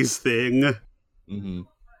toys thing. Mm-hmm.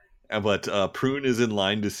 But Prune is in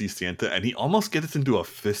line to see Santa, and he almost gets into a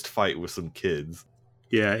fist fight with some kids.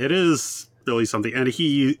 Yeah, it is really something. And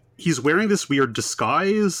he's wearing this weird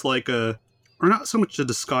disguise, or not so much a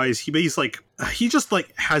disguise, he just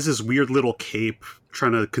has his weird little cape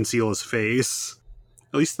trying to conceal his face.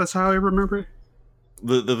 At least that's how I remember it.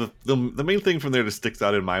 The main thing from there that sticks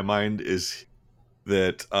out in my mind is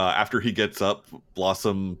that after he gets up,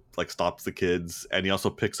 Blossom stops the kids, and he also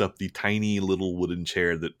picks up the tiny little wooden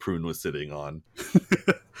chair that Prune was sitting on.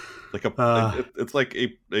 It's like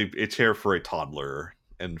a chair for a toddler,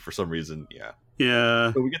 and for some reason, yeah.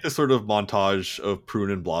 Yeah. So we get this sort of montage of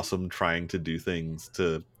Prune and Blossom trying to do things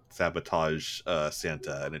to sabotage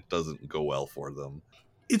Santa, and it doesn't go well for them.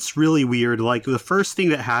 It's really weird. The first thing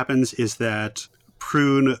that happens is that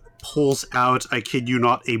Prune pulls out, I kid you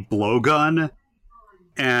not, a blowgun,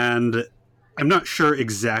 and I'm not sure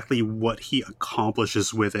exactly what he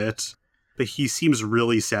accomplishes with it, but he seems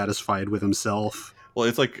really satisfied with himself. Well,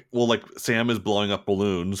 it's Sam is blowing up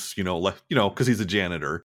balloons, because he's a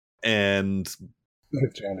janitor, and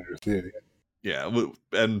janitors do. Yeah,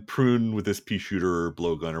 and Prune with this pea shooter or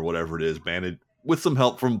blowgun or whatever it is, with some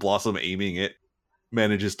help from Blossom aiming it,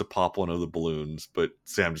 manages to pop one of the balloons, but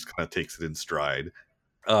Sam just kind of takes it in stride.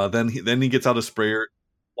 Then he gets out a sprayer.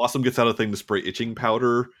 Blossom gets out a thing to spray itching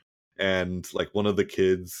powder, and one of the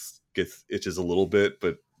kids itches a little bit,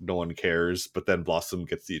 but no one cares. But then Blossom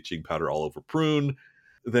gets the itching powder all over Prune.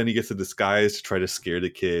 Then he gets a disguise to try to scare the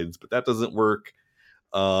kids, but that doesn't work.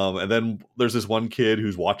 And then there's this one kid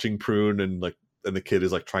who's watching Prune, and the kid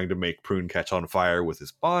is trying to make Prune catch on fire with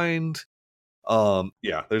his bind.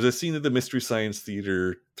 There's a scene that the Mystery Science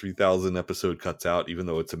Theater 3000 episode cuts out, even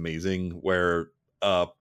though it's amazing, where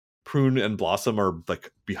Prune and Blossom are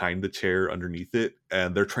behind the chair underneath it,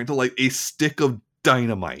 and they're trying to light a stick of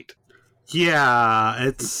dynamite. Yeah,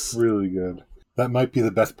 it's really good. That might be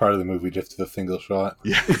the best part of the movie, just as a single shot.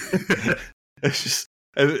 Yeah. It's just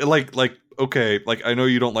okay, I know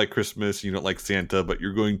you don't like Christmas, you don't like Santa, but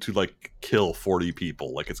you're going to kill 40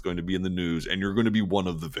 people. It's going to be in the news, and you're going to be one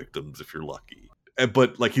of the victims if you're lucky.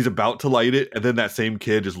 But he's about to light it, and then that same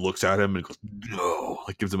kid just looks at him and goes, no,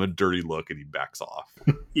 gives him a dirty look, and he backs off.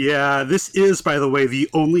 Yeah, this is, by the way, the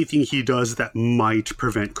only thing he does that might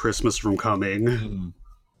prevent Christmas from coming. Mm.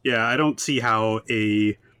 Yeah, I don't see how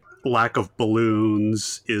a lack of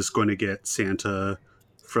balloons is going to get Santa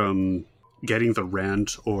from getting the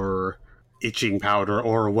rent or itching powder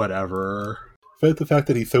or whatever. But the fact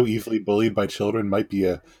that he's so easily bullied by children might be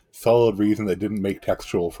a solid reason that didn't make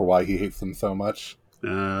textual for why he hates them so much.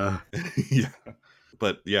 Yeah.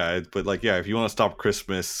 But if you want to stop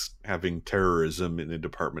Christmas, having terrorism in a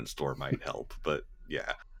department store might help. But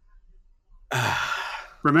yeah.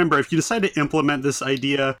 Remember, if you decide to implement this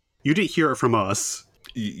idea, you didn't hear it from us.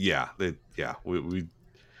 We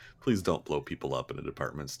please don't blow people up in a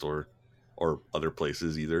department store or other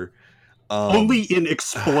places either. Only in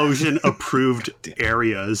explosion-approved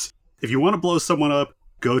areas. If you want to blow someone up,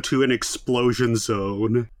 go to an explosion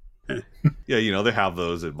zone. Yeah, they have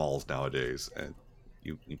those at malls nowadays, and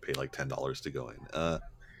you pay $10 to go in.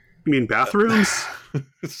 You mean bathrooms?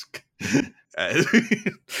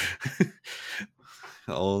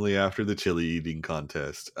 Only after the chili eating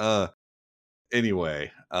contest.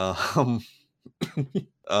 Anyway,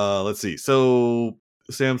 let's see. So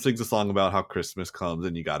Sam sings a song about how Christmas comes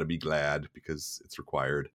and you gotta be glad because it's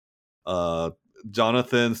required.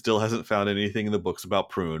 Jonathan still hasn't found anything in the books about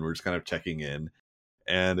Prune. We're just kind of checking in.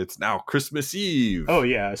 And it's now Christmas Eve. Oh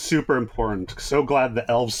yeah, super important. So glad the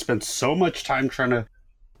elves spent so much time trying to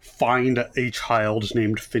find a child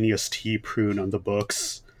named Phineas T. Prune on the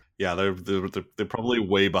books. Yeah, they're probably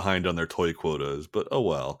way behind on their toy quotas, but oh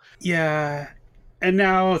well. Yeah, and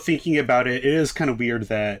now thinking about it, it is kind of weird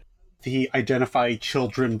that they identify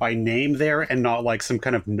children by name there and not like some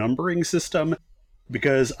kind of numbering system,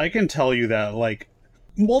 because I can tell you that like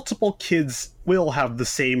multiple kids will have the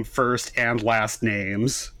same first and last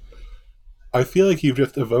names. I feel like you've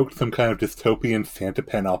just evoked some kind of dystopian Santa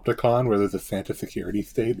panopticon where there's a Santa security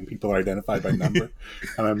state and people are identified by number.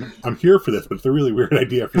 And I'm here for this, but it's a really weird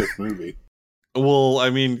idea for this movie. Well, I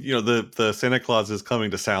mean, you know, the Santa Claus is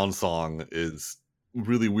coming to sound song is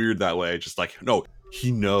really weird that way. Just like, no,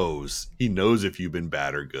 he knows if you've been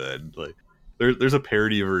bad or good. Like there's a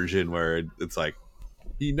parody version where it's like,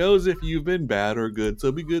 he knows if you've been bad or good,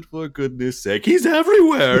 so be good for goodness sake. He's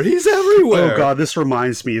everywhere. He's everywhere. Oh god, this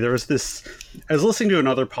reminds me. There was this. I was listening to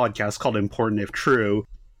another podcast called Important If True,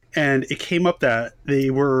 and it came up that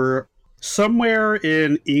they were somewhere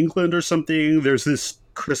in England or something. There's this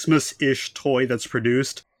Christmas-ish toy that's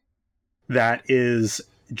produced that is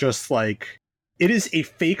just like, it is a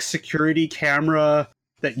fake security camera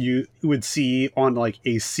that you would see on like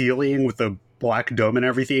a ceiling with a black dome and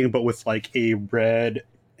everything, but with like a red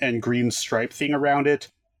and green stripe thing around it.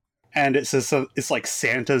 And it says it's like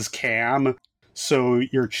Santa's cam, so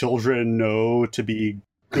your children know to be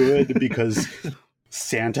good because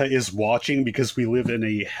Santa is watching, because we live in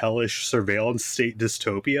a hellish surveillance state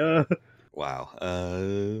dystopia. Wow.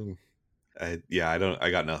 I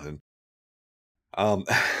got nothing.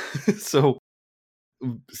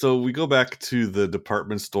 So we go back to the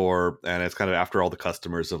department store, and it's kind of after all the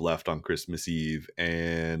customers have left on Christmas Eve,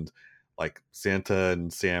 and like Santa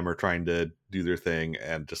and Sam are trying to do their thing,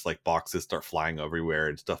 and just like boxes start flying everywhere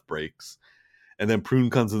and stuff breaks. And then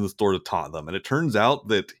Prune comes in the store to taunt them, and it turns out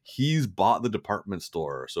that he's bought the department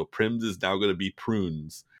store, so Prim's is now going to be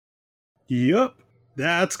Prune's. Yep,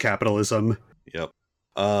 that's capitalism. Yep.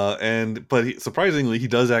 Surprisingly, he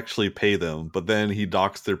does actually pay them, but then he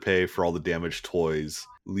docks their pay for all the damaged toys,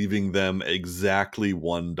 leaving them exactly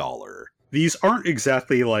 $1. These aren't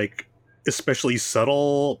exactly like especially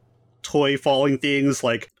subtle toy falling things.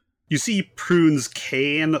 Like, you see Prune's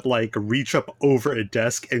cane like reach up over a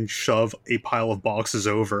desk and shove a pile of boxes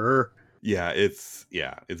over. Yeah, it's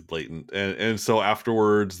blatant. And so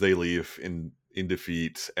afterwards they leave in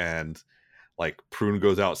defeat, and like Prune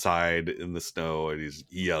goes outside in the snow and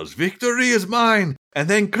he yells, "Victory is mine, and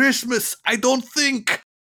then Christmas, I don't think,"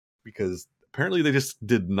 because apparently they just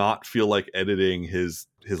did not feel like editing his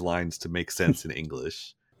lines to make sense in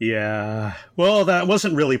English. Yeah, well, that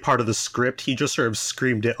wasn't really part of the script. He just sort of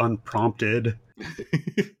screamed it unprompted.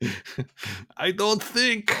 I don't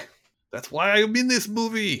think. That's why I'm in this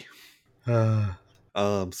movie.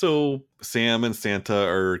 So Sam and Santa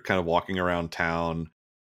are kind of walking around town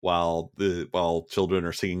while children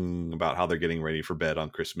are singing about how they're getting ready for bed on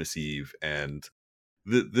Christmas Eve, and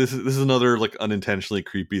this is another like unintentionally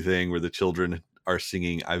creepy thing where the children are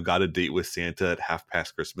singing "I've got a date with Santa" at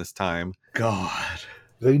 1:30 Christmas time. God,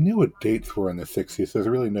 they knew what dates were in the 60s, so there's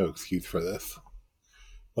really no excuse for this.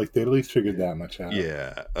 Like, they at least figured that much out.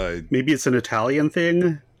 Yeah, maybe it's an Italian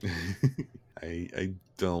thing. I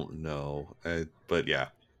don't know, but yeah.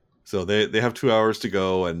 So they have 2 hours to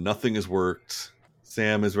go, and nothing has worked.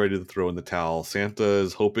 Sam is ready to throw in the towel. Santa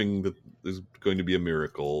is hoping that there's going to be a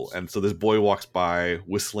miracle. And so this boy walks by,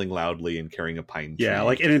 whistling loudly and carrying a pine tree. Yeah,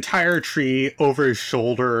 like an entire tree over his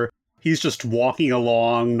shoulder. He's just walking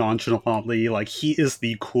along nonchalantly, like he is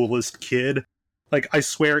the coolest kid. Like, I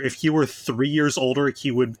swear, if he were 3 years older,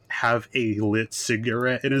 he would have a lit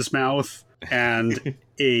cigarette in his mouth and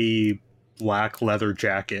a black leather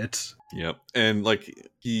jacket. Yep. And like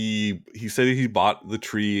he said he bought the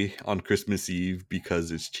tree on Christmas Eve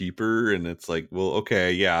because it's cheaper, and it's like, well,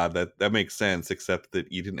 okay, yeah, that makes sense, except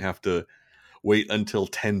that you didn't have to wait until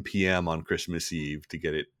 10 p.m. on Christmas Eve to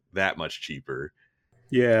get it that much cheaper.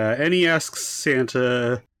 Yeah, and he asks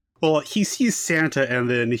Santa, well, he sees Santa and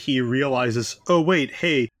then he realizes, oh wait,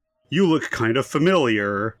 hey, you look kind of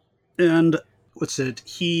familiar. And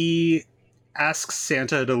he asks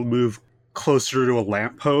Santa to move closer to a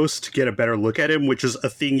lamppost to get a better look at him, which is a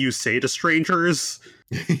thing you say to strangers.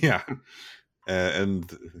 Yeah. And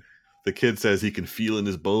the kid says he can feel in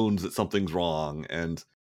his bones that something's wrong. And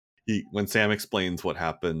when Sam explains what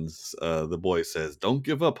happens, the boy says, "Don't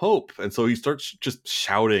give up hope." And so he starts just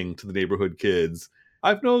shouting to the neighborhood kids,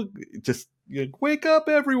 "Wake up,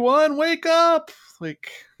 everyone, wake up!"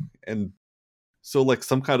 And so like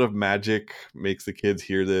some kind of magic makes the kids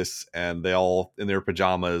hear this, and they all, in their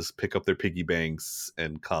pajamas, pick up their piggy banks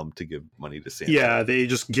and come to give money to Santa. Yeah, they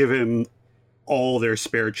just give him all their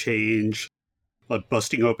spare change. like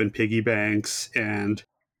busting open piggy banks and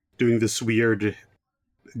doing this weird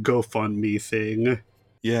GoFundMe thing.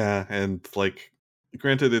 Yeah, and like,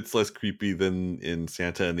 granted, it's less creepy than in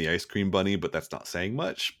Santa and the Ice Cream Bunny, but that's not saying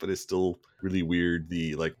much. But it's still really weird.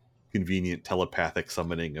 The like convenient telepathic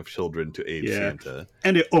summoning of children to aid Yeah. Santa.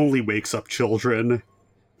 And it only wakes up children.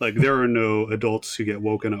 Like, there are no adults who get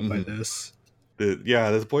woken up by this.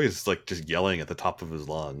 This boy is like just yelling at the top of his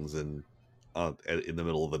lungs and in the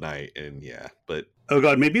middle of the night, and but oh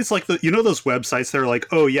god, maybe it's like those websites that are like,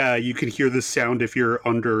 oh yeah, you can hear this sound if you're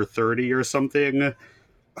under 30 or something.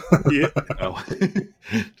 Yeah, oh,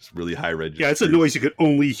 just really high register. yeah, it's a noise you could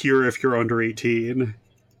only hear if you're under 18.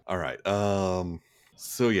 All right.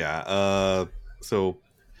 So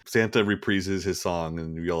Santa reprises his song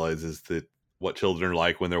and realizes that what children are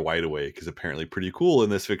like when they're wide awake is apparently pretty cool in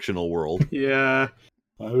this fictional world. Yeah.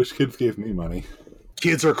 I wish kids gave me money.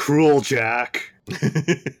 Kids are cruel, Jack.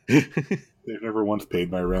 They've never once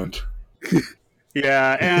paid my rent.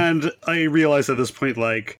 Yeah, and I realize at this point,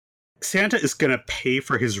 like, Santa is gonna pay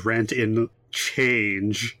for his rent in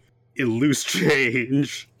change, in loose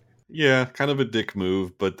change. Yeah, kind of a dick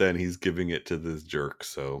move, but then he's giving it to this jerk,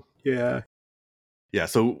 so... Yeah. Yeah,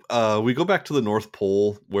 so we go back to the North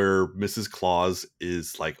Pole where Mrs. Claus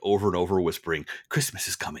is like over and over whispering, Christmas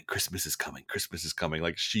is coming, Christmas is coming, Christmas is coming.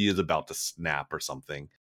 Like she is about to snap or something.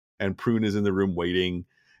 And Prune is in the room waiting.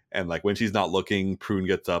 And like when she's not looking, Prune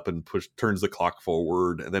gets up and turns the clock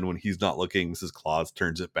forward. And then when he's not looking, Mrs. Claus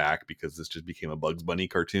turns it back because this just became a Bugs Bunny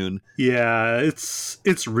cartoon. Yeah,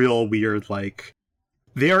 it's real weird. Like,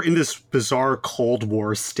 they are in this bizarre Cold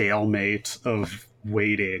War stalemate of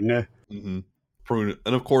waiting. Mm-hmm. Prune,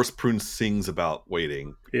 and of course Prune sings about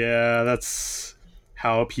waiting. Yeah, that's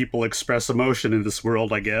how people express emotion in this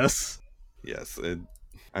world, I guess. Yes,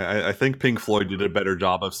 I think Pink Floyd did a better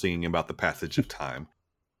job of singing about the passage of time.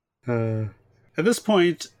 At this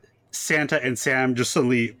point, Santa and Sam just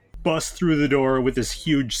suddenly bust through the door with this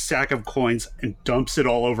huge sack of coins and dumps it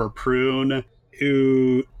all over Prune,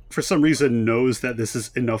 who for some reason knows that this is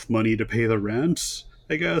enough money to pay the rent,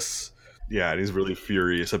 I guess. Yeah, and he's really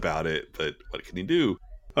furious about it, but what can he do?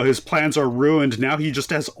 Oh, his plans are ruined. Now he just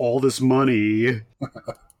has all this money.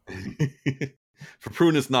 For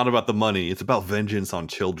Prune, it's not about the money. It's about vengeance on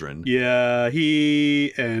children. Yeah,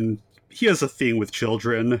 he has a thing with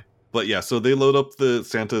children. But yeah, so they load up the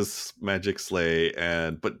Santa's magic sleigh,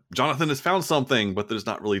 but Jonathan has found something, but there's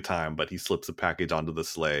not really time. But he slips a package onto the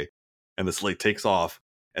sleigh, and the sleigh takes off,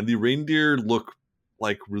 and the reindeer look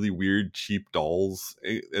like really weird, cheap dolls,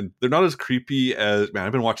 and they're not as creepy as, man,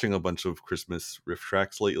 I've been watching a bunch of Christmas riff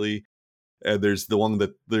tracks lately, and there's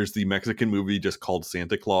the Mexican movie just called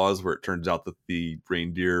Santa Claus, where it turns out that the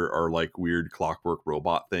reindeer are like weird clockwork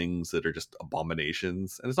robot things that are just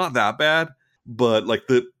abominations, and it's not that bad, but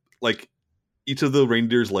like each of the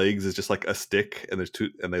reindeer's legs is just like a stick, and there's two,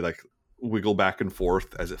 and they like wiggle back and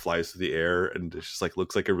forth as it flies through the air, and it just like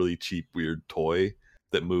looks like a really cheap, weird toy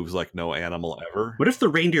that moves like no animal ever. What if the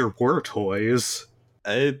reindeer were toys?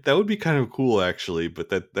 That would be kind of cool, actually, but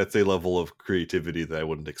that's a level of creativity that I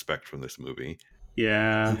wouldn't expect from this movie.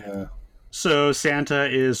 Yeah. So Santa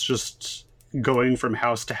is just going from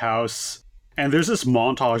house to house, and there's this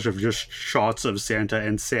montage of just shots of Santa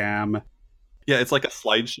and Sam. Yeah, it's like a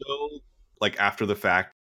slideshow. Like after the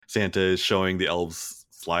fact, Santa is showing the elves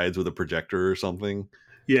slides with a projector or something.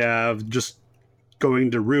 Yeah, just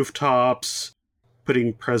going to rooftops,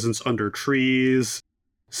 putting presents under trees,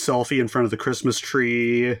 selfie in front of the Christmas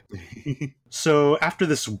tree. So after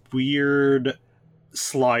this weird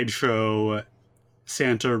slideshow,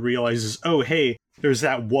 Santa realizes, oh, hey, there's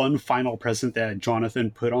that one final present that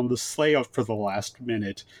Jonathan put on the sleigh up for the last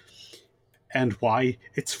minute. And why?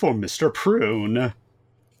 It's for Mr. Prune.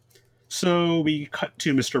 So we cut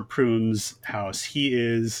to Mr. Prune's house. He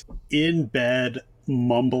is in bed,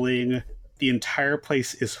 mumbling. The entire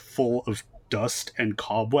place is full of dust and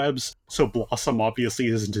cobwebs, so Blossom obviously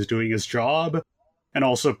isn't doing his job, and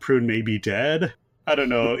also Prune may be dead. I don't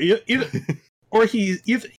know. Either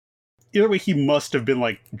way, he must have been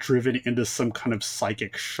like driven into some kind of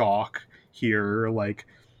psychic shock here. Like,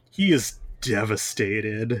 he is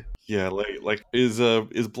devastated. Yeah, like is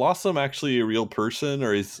Blossom actually a real person,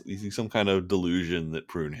 or is he some kind of delusion that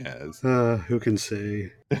Prune has? Who can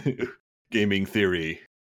say? Gaming theory.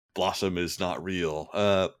 Blossom is not real.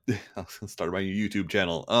 I'll start my YouTube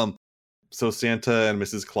channel. So Santa and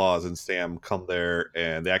Mrs. Claus and Sam come there,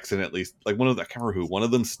 and they accidentally, like, I can't remember who, one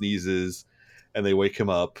of them sneezes, and they wake him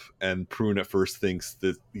up, and Prune at first thinks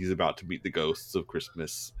that he's about to meet the ghosts of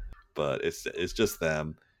Christmas, but it's just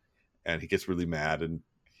them, and he gets really mad, and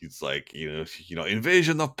he's like, you know,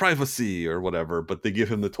 invasion of privacy or whatever, but they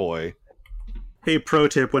give him the toy. Hey, pro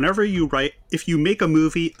tip, if you make a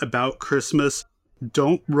movie about Christmas,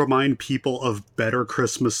 don't remind people of better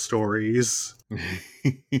Christmas stories.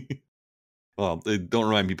 Well, don't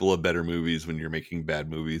remind people of better movies when you're making bad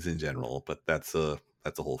movies in general, but that's a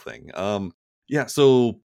whole thing. Yeah,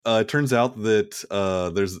 so it turns out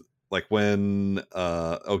that there's like when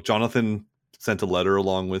Jonathan sent a letter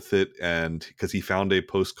along with it, and because he found a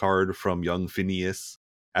postcard from young Phineas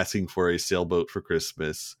asking for a sailboat for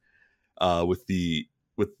Christmas, with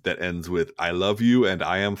that ends with "I love you and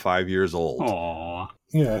I am 5 years old." Aww.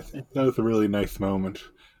 Yeah, I think that was a really nice moment.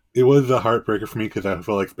 It was a heartbreaker for me because I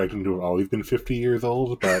felt expecting to have always been 50 years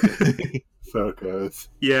old, but so it goes.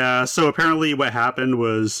 Yeah, so apparently what happened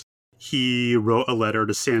was he wrote a letter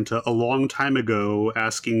to Santa a long time ago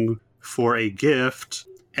asking for a gift,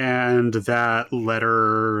 and that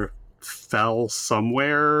letter fell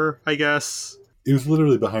somewhere, I guess. It was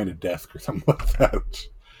literally behind a desk or something like that.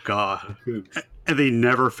 God. And they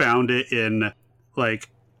never found it in, like,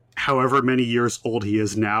 however many years old he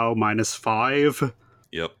is now, -5.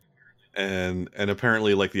 Yep. And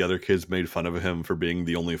apparently, like, the other kids made fun of him for being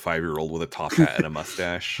the only 5-year-old with a top hat and a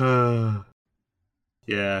mustache.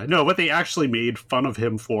 Yeah. No, what they actually made fun of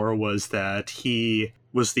him for was that he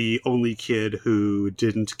was the only kid who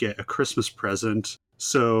didn't get a Christmas present.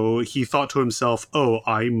 So he thought to himself, oh,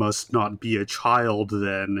 I must not be a child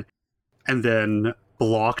then. And then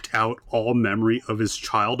blocked out all memory of his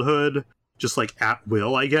childhood, just like at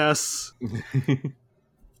will, I guess.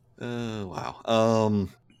 Wow.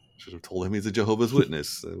 Should have told him he's a Jehovah's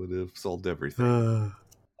Witness. That would have solved everything.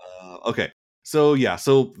 Okay. So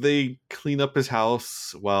they clean up his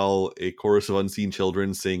house while a chorus of unseen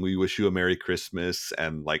children sing "We Wish You a Merry Christmas,"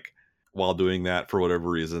 and like while doing that, for whatever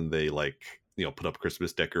reason, they put up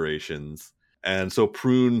Christmas decorations. And so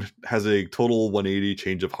Prune has a total 180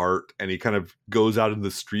 change of heart, and he kind of goes out in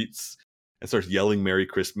the streets and starts yelling "Merry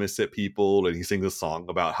Christmas" at people, and he sings a song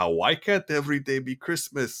about how why can't every day be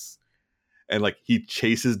Christmas? And like he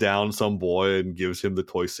chases down some boy and gives him the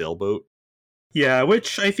toy sailboat. Yeah,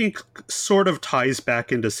 which I think sort of ties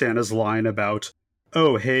back into Santa's line about,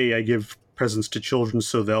 oh, hey, I give presents to children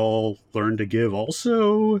so they'll learn to give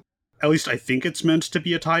also. At least I think it's meant to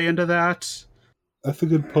be a tie into that. That's a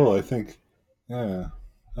good pull, I think. Yeah,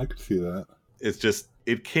 I could see that. It's just,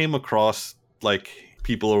 it came across like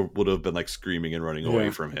people would have been like screaming and running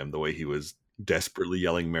away from him, the way he was desperately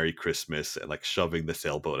yelling "Merry Christmas" and like shoving the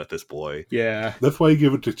sailboat at this boy. Yeah. That's why you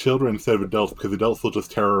give it to children instead of adults, because adults will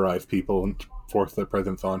just terrorize people and force their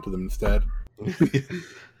presents onto them instead.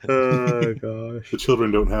 Oh, gosh. The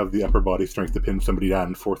children don't have the upper body strength to pin somebody down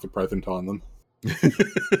and force a present on them.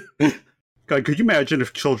 God, could you imagine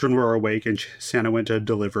if children were awake and Santa went to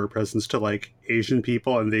deliver presents to, like, Asian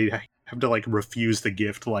people and they have to, like, refuse the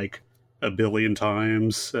gift, like, a billion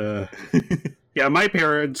times? Yeah, my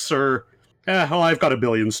parents are... I've got a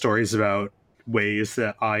billion stories about ways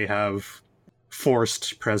that I have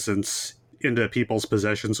forced presents into people's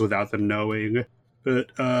possessions without them knowing.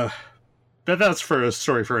 But that's for a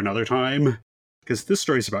story for another time. Because this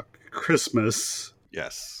story's about Christmas.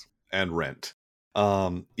 Yes, and Rent.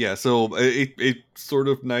 So a sort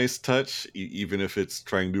of nice touch, even if it's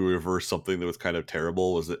trying to reverse something that was kind of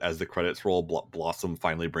terrible, was that as the credits roll, Blossom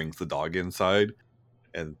finally brings the dog inside.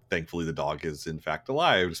 And thankfully the dog is in fact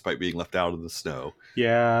alive, despite being left out in the snow.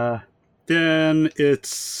 Yeah. Then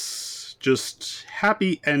it's just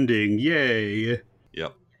happy ending. Yay.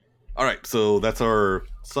 Yep. All right, so that's our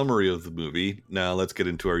summary of the movie. Now let's get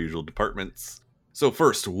into our usual departments. So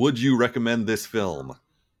first, would you recommend this film?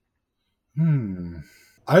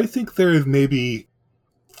 I think there is maybe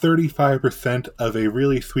 35% of a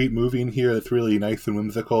really sweet movie in here that's really nice and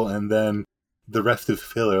whimsical, and then the rest is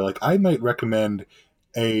filler. Like, I might recommend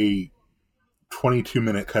a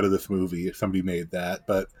 22-minute cut of this movie if somebody made that,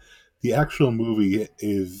 but the actual movie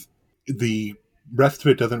is, the rest of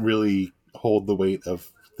it doesn't really hold the weight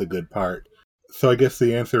of the good part. So I guess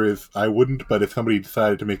the answer is I wouldn't, but if somebody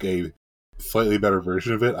decided to make a slightly better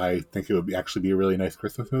version of it, I think it would actually be a really nice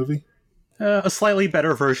Christmas movie. A slightly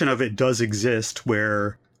better version of it does exist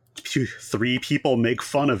where 3 people make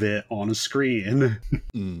fun of it on a screen.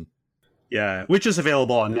 Yeah, which is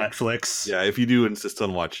available on Netflix. Yeah, if you do insist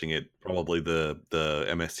on watching it, probably the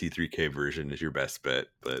MST3K version is your best bet.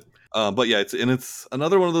 But yeah, it's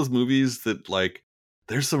another one of those movies that, like,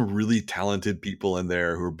 there's some really talented people in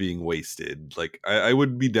there who are being wasted. Like, I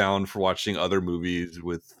would be down for watching other movies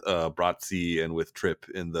with Bratzi and with Tripp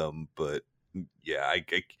in them, but yeah, I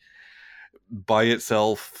by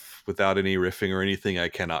itself, without any riffing or anything, I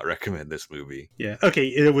cannot recommend this movie. Yeah. Okay,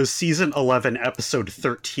 it was season 11, episode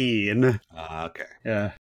 13. Okay.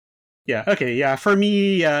 Yeah. Yeah, okay, yeah. For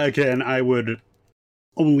me, again, I would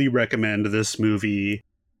only recommend this movie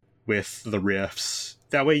with the riffs.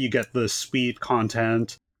 That way you get the sweet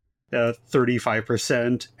content,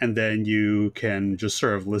 35%, and then you can just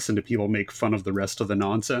sort of listen to people make fun of the rest of the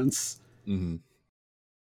nonsense. Mm-hmm.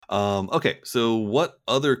 Okay, so what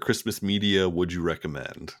other Christmas media would you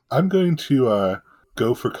recommend? I'm going to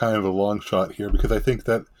go for kind of a long shot here because I think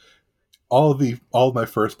that all of my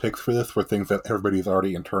first picks for this were things that everybody's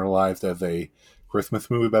already internalized as a Christmas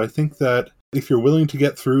movie, but I think that if you're willing to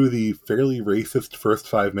get through the fairly racist first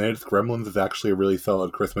 5 minutes, Gremlins is actually a really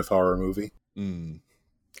solid Christmas horror movie.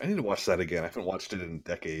 I need to watch that again. I haven't watched it in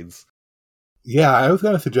decades. Yeah, I was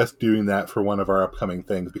going to suggest doing that for one of our upcoming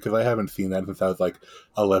things because I haven't seen that since I was like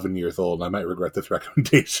 11 years old, and I might regret this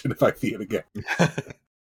recommendation if I see it again.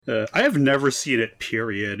 I have never seen it,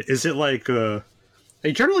 period. Is it like...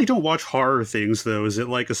 I generally don't watch horror things, though. Is it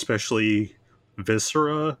like especially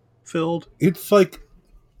viscera-filled?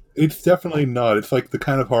 It's definitely not. It's like the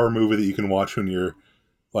kind of horror movie that you can watch when you're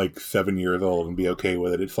like 7 years old and be okay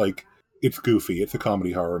with it. It's goofy. It's a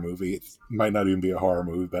comedy horror movie. It might not even be a horror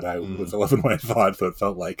movie, but I was 11 when I saw it, so it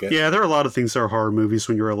felt like it. Yeah, there are a lot of things that are horror movies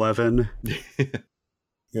when you're 11.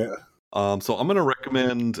 Yeah. So I'm gonna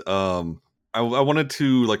recommend. I wanted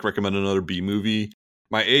to recommend another B movie.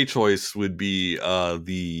 My A choice would be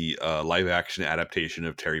the live action adaptation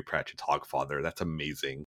of Terry Pratchett's Hogfather. That's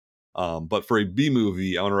amazing. But for a B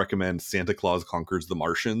movie, I want to recommend Santa Claus Conquers the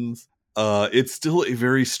Martians. It's still a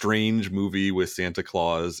very strange movie with Santa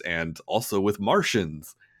Claus and also with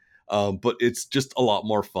Martians. But it's just a lot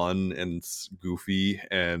more fun and goofy.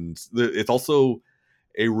 And it's also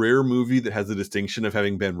a rare movie that has the distinction of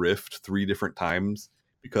having been riffed 3 different times,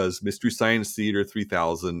 because Mystery Science Theater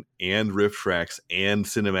 3000 and Riff Tracks and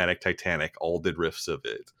Cinematic Titanic all did riffs of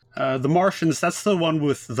it. The Martians, that's the one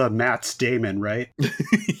with the Matt Damon, right?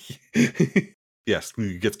 Yes,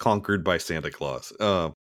 he gets conquered by Santa Claus.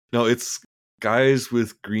 No, it's guys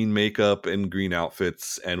with green makeup and green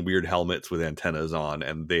outfits and weird helmets with antennas on,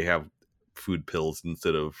 and they have food pills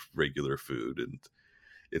instead of regular food, and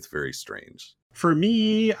it's very strange. For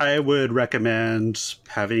me, I would recommend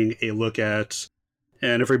having a look at,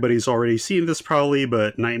 and everybody's already seen this probably,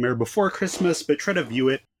 but Nightmare Before Christmas, but try to view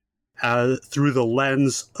it through the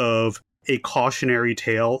lens of a cautionary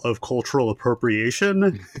tale of cultural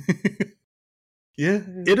appropriation. Yeah.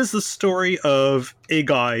 It is the story of a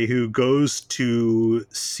guy who goes to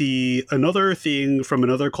see another thing from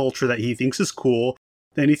another culture that he thinks is cool.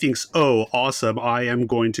 Then he thinks, oh, awesome, I am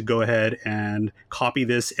going to go ahead and copy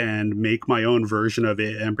this and make my own version of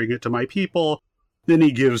it and bring it to my people. Then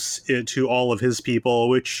he gives it to all of his people,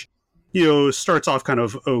 which, starts off kind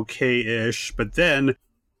of okay-ish, but then,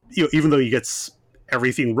 even though he gets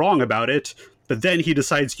everything wrong about it, but then he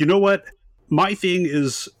decides, you know what, my thing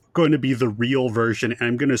is going to be the real version, and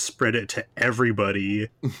I'm going to spread it to everybody.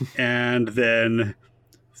 And then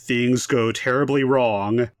things go terribly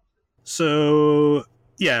wrong. So,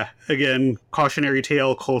 yeah, again, cautionary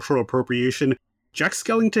tale, cultural appropriation. Jack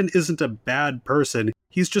Skellington isn't a bad person.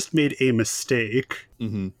 He's just made a mistake.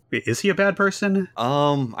 Mm-hmm. Wait, is he a bad person?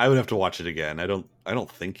 I would have to watch it again. I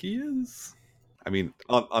don't think he is. I mean,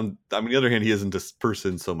 on the other hand, he isn't a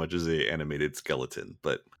person so much as a animated skeleton,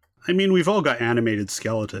 but I mean, we've all got animated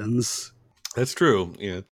skeletons. That's true.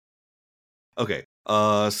 Yeah. Okay.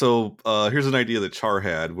 So here's an idea that Char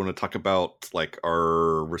had. We want to talk about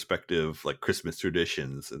our respective Christmas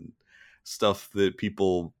traditions and stuff that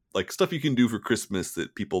people stuff you can do for Christmas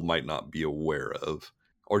that people might not be aware of,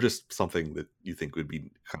 or just something that you think would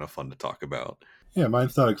be kind of fun to talk about. Yeah,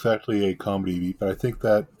 mine's not exactly a comedy beat, but I think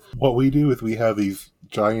that what we do is we have these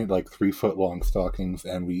giant 3-foot long stockings,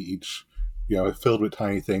 and we each filled with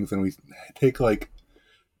tiny things, and we take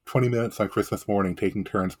 20 minutes on Christmas morning taking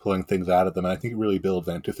turns pulling things out of them, and I think it really builds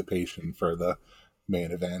anticipation for the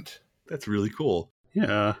main event. That's really cool.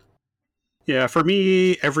 Yeah. Yeah, for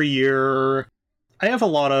me, every year, I have a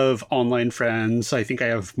lot of online friends. I think I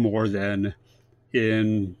have more than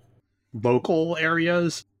in local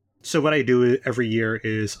areas. So what I do every year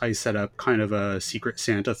is I set up kind of a Secret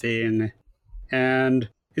Santa thing, and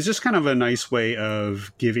it's just kind of a nice way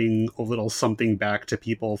of giving a little something back to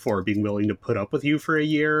people for being willing to put up with you for a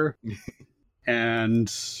year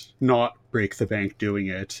and not break the bank doing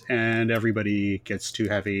it. And everybody gets to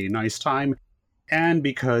have a nice time. And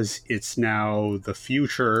because it's now the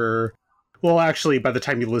future, well, actually, by the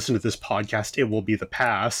time you listen to this podcast, it will be the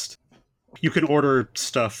past. You can order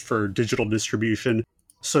stuff for digital distribution,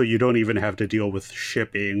 so you don't even have to deal with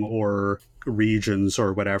shipping or regions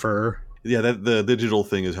or whatever. Yeah, the digital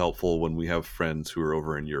thing is helpful when we have friends who are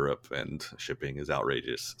over in Europe and shipping is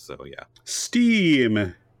outrageous. So yeah.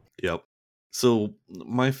 Steam. Yep. So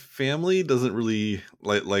my family doesn't really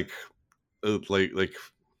like the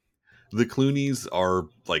Clooney's are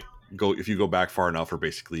like go if you go back far enough are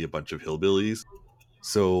basically a bunch of hillbillies.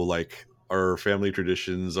 So like our family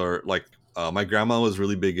traditions are like my grandma was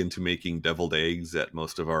really big into making deviled eggs at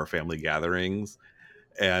most of our family gatherings,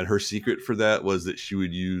 and her secret for that was that she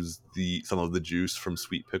would use the some of the juice from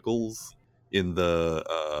sweet pickles in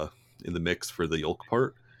the mix for the yolk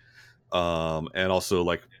part. And also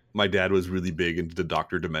like my dad was really big into the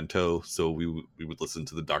Dr. Demento, so we would listen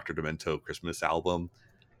to the Dr. Demento Christmas album.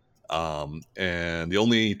 And the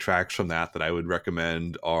only tracks from that I would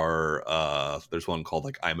recommend are there's one called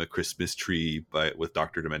like I'm a Christmas Tree by with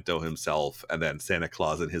Dr. Demento himself, and then Santa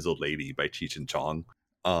Claus and His Old Lady by Cheech and Chong.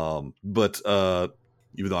 But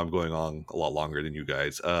even though I'm going on a lot longer than you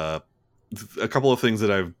guys, a couple of things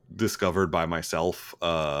that I've discovered by myself.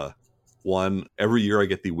 One, every year I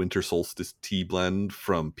get the winter solstice tea blend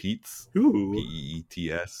from Peet's. Ooh.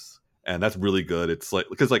 Peets. And that's really good. It's like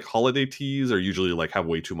because like holiday teas are usually like have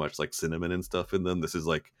way too much like cinnamon and stuff in them. This is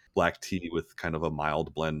like black tea with kind of a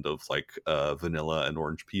mild blend of like vanilla and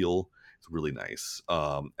orange peel. It's really nice.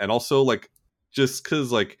 And also like just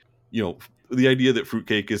because like the idea that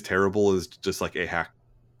fruitcake is terrible is just like a hack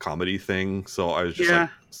comedy thing. So I was just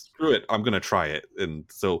like, screw it, I'm gonna try it. And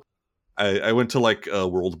so I went to like a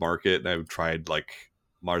World Market and I tried like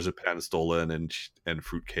marzipan stollen and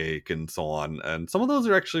fruitcake and so on, and some of those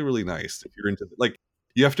are actually really nice if you're into like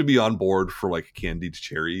you have to be on board for like candied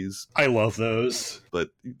cherries. I love those,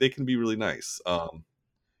 but they can be really nice.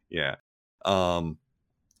 Yeah.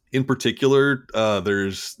 In particular,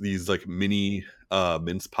 there's these like mini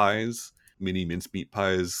mince pies, mini mincemeat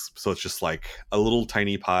pies. So it's just like a little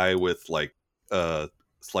tiny pie with like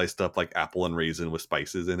sliced up like apple and raisin with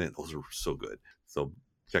spices in it. Those are so good. So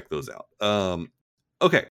check those out.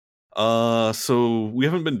 Okay. So we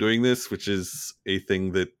haven't been doing this, which is a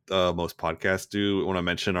thing that most podcasts do. I want to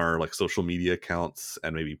mention our like social media accounts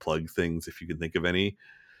and maybe plug things if you can think of any.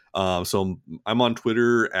 So I'm on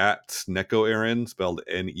Twitter at NekoEren, spelled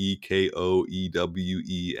NEKOEWEN.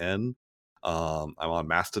 I'm on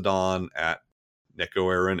Mastodon at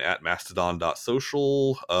NekoEren at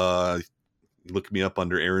mastodon.social. Look me up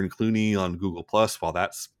under Aaron Clooney on Google Plus while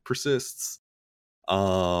that persists.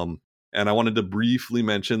 And I wanted to briefly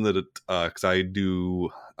mention that because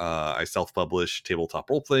I self-publish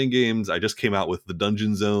tabletop role-playing games. I just came out with the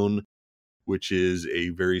Dungeon Zone, which is a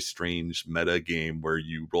very strange meta game where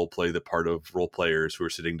you roleplay the part of role players who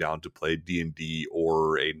are sitting down to play D&D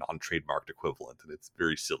or a non-trademarked equivalent, and it's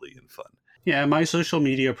very silly and fun. Yeah, my social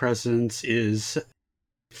media presence is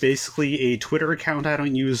basically a Twitter account I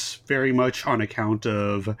don't use very much on account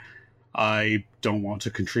of I don't want to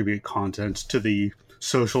contribute content to the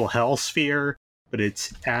social hell sphere, but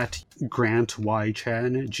it's at Grant Y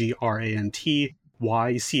Chen,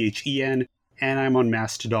 GrantYchen, and I'm on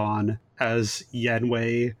Mastodon as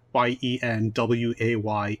Yenway,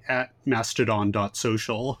 YENWAY, at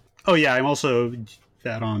mastodon.social. Oh yeah, I'm also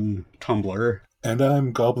that on Tumblr. And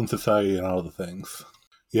I'm Goblin Society and all the things.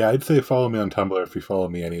 Yeah, I'd say follow me on Tumblr if you follow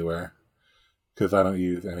me anywhere, because I don't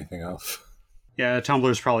use anything else. Yeah, Tumblr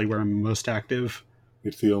is probably where I'm most active.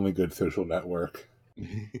 It's the only good social network.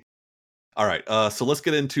 All right, so let's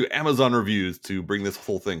get into Amazon reviews to bring this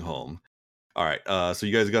whole thing home. All right, so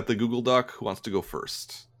you guys got the Google Doc? Who wants to go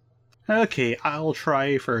first? Okay, I'll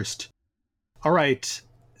try first. All right,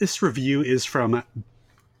 this review is from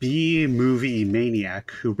B Movie Maniac,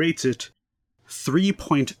 who rates it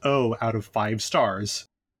 3.0 out of 5 stars.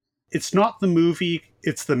 It's not the movie,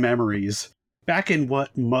 it's the memories. Back in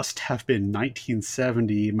what must have been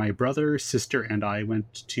 1970, my brother, sister, and I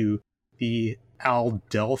went to the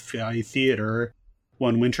Adelphi Theater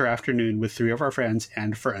one winter afternoon with 3 of our friends,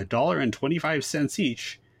 and for $1.25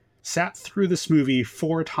 each, sat through this movie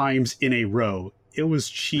 4 times in a row. It was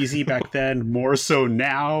cheesy back then, more so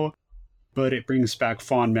now, but it brings back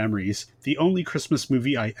fond memories. The only Christmas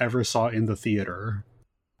movie I ever saw in the theater.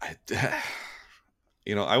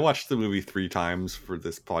 I watched the movie 3 times for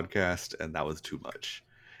this podcast, and that was too much.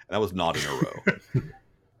 And that was not in a row.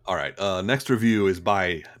 All right, next review is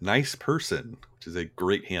by Nice Person, which is a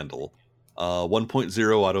great handle.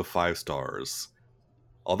 1.0 out of 5 stars.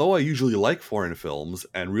 Although I usually like foreign films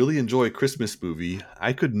and really enjoy Christmas movie,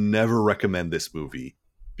 I could never recommend this movie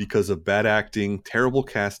because of bad acting, terrible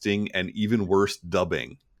casting, and even worse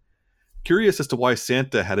dubbing. Curious as to why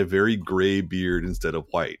Santa had a very gray beard instead of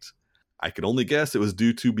white. I can only guess it was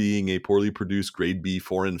due to being a poorly produced grade B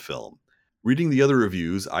foreign film. Reading the other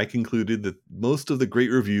reviews, I concluded that most of the great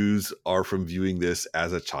reviews are from viewing this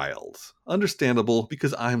as a child. Understandable,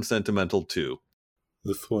 because I'm sentimental too.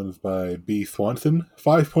 This one's by B. Swanson.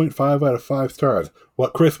 5.5 out of 5 stars.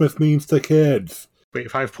 What Christmas means to kids. Wait,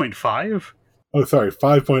 5.5? Oh, sorry,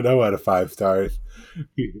 5.0 out of 5 stars.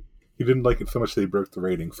 He didn't like it so much that he broke the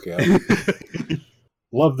rating scale.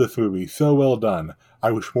 Love this movie. So well done.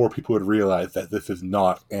 I wish more people would realize that this is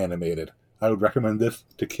not animated. I would recommend this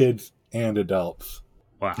to kids and adults.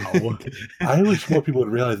 Wow. I wish more people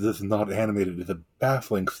would realize this is not animated is a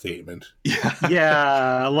baffling statement.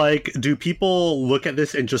 Yeah, like, do people look at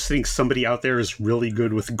this and just think somebody out there is really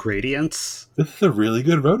good with gradients? This is a really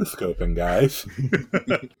good rotoscoping, guys.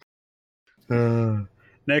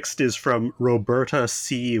 Next is from Roberta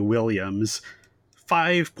C. Williams.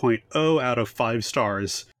 5.0 out of 5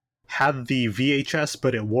 stars. Had the VHS,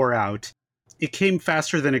 but it wore out. It came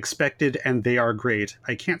faster than expected, and they are great.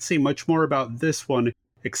 I can't say much more about this one,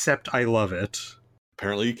 except I love it.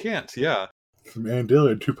 Apparently you can't, yeah. From Ann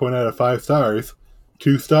Dillard, 2.0 out of 5 stars.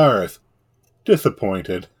 2 stars.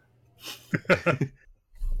 Disappointed.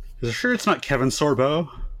 Is sure it's not Kevin Sorbo?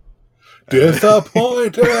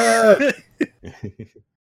 Disappointed!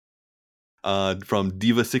 From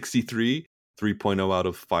Diva63, 3.0 out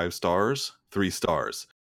of 5 stars, 3 stars.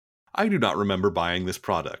 I do not remember buying this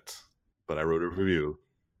product, but I wrote a review.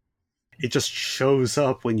 It just shows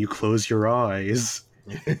up when you close your eyes.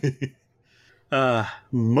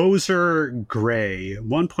 Moser Gray,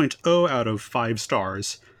 1.0 out of 5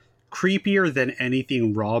 stars. Creepier than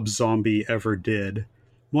anything Rob Zombie ever did.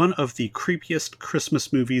 One of the creepiest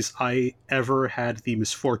Christmas movies I ever had the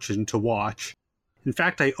misfortune to watch. In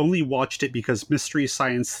fact, I only watched it because Mystery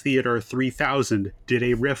Science Theater 3000 did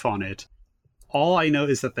a riff on it. All I know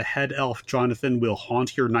is that the head elf Jonathan will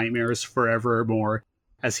haunt your nightmares forevermore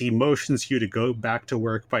as he motions you to go back to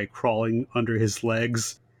work by crawling under his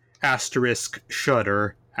legs. Asterisk,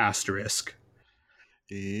 shudder, asterisk.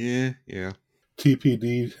 Yeah.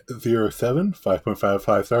 TPD 07,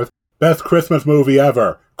 5.55 stars. Best Christmas movie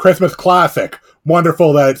ever. Christmas classic.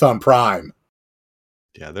 Wonderful that it's on Prime.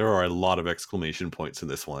 Yeah, there are a lot of exclamation points in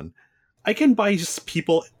this one. I can buy just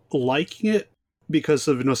people liking it because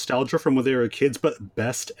of nostalgia from when they were kids, but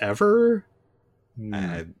best ever?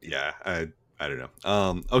 I don't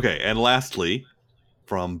know. Okay, and lastly,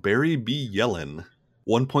 from Barry B. Yellen,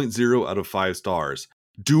 1.0 out of 5 stars.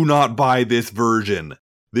 Do not buy this version.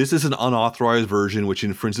 This is an unauthorized version which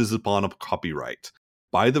infringes upon a copyright.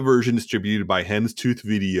 Buy the version distributed by Hen's Tooth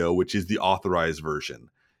Video, which is the authorized version.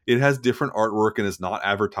 It has different artwork and is not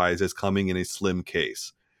advertised as coming in a slim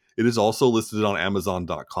case. It is also listed on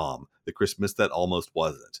Amazon.com, The Christmas That Almost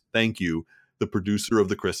Wasn't. Thank you, the producer of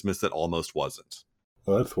The Christmas That Almost Wasn't.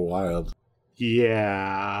 Oh, that's wild.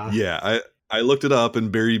 Yeah. Yeah, I looked it up,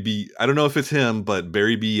 and Barry B. I don't know if it's him, but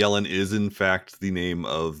Barry B. Yellen is in fact the name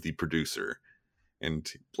of the producer. And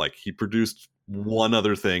like he produced one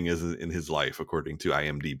other thing in his life, according to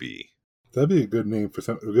IMDb. That'd be a good name for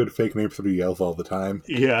a good fake name for somebody who yells all the time.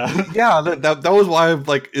 Yeah. Yeah, that was why I'm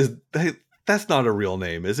like, that's not a real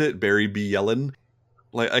name, is it? Barry B. Yellen?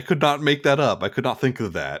 Like, I could not make that up. I could not think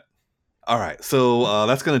of that. All right, so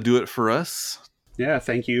that's going to do it for us. Yeah,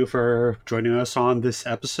 thank you for joining us on this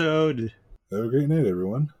episode. Have a great night,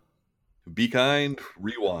 everyone. Be kind,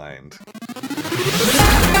 rewind.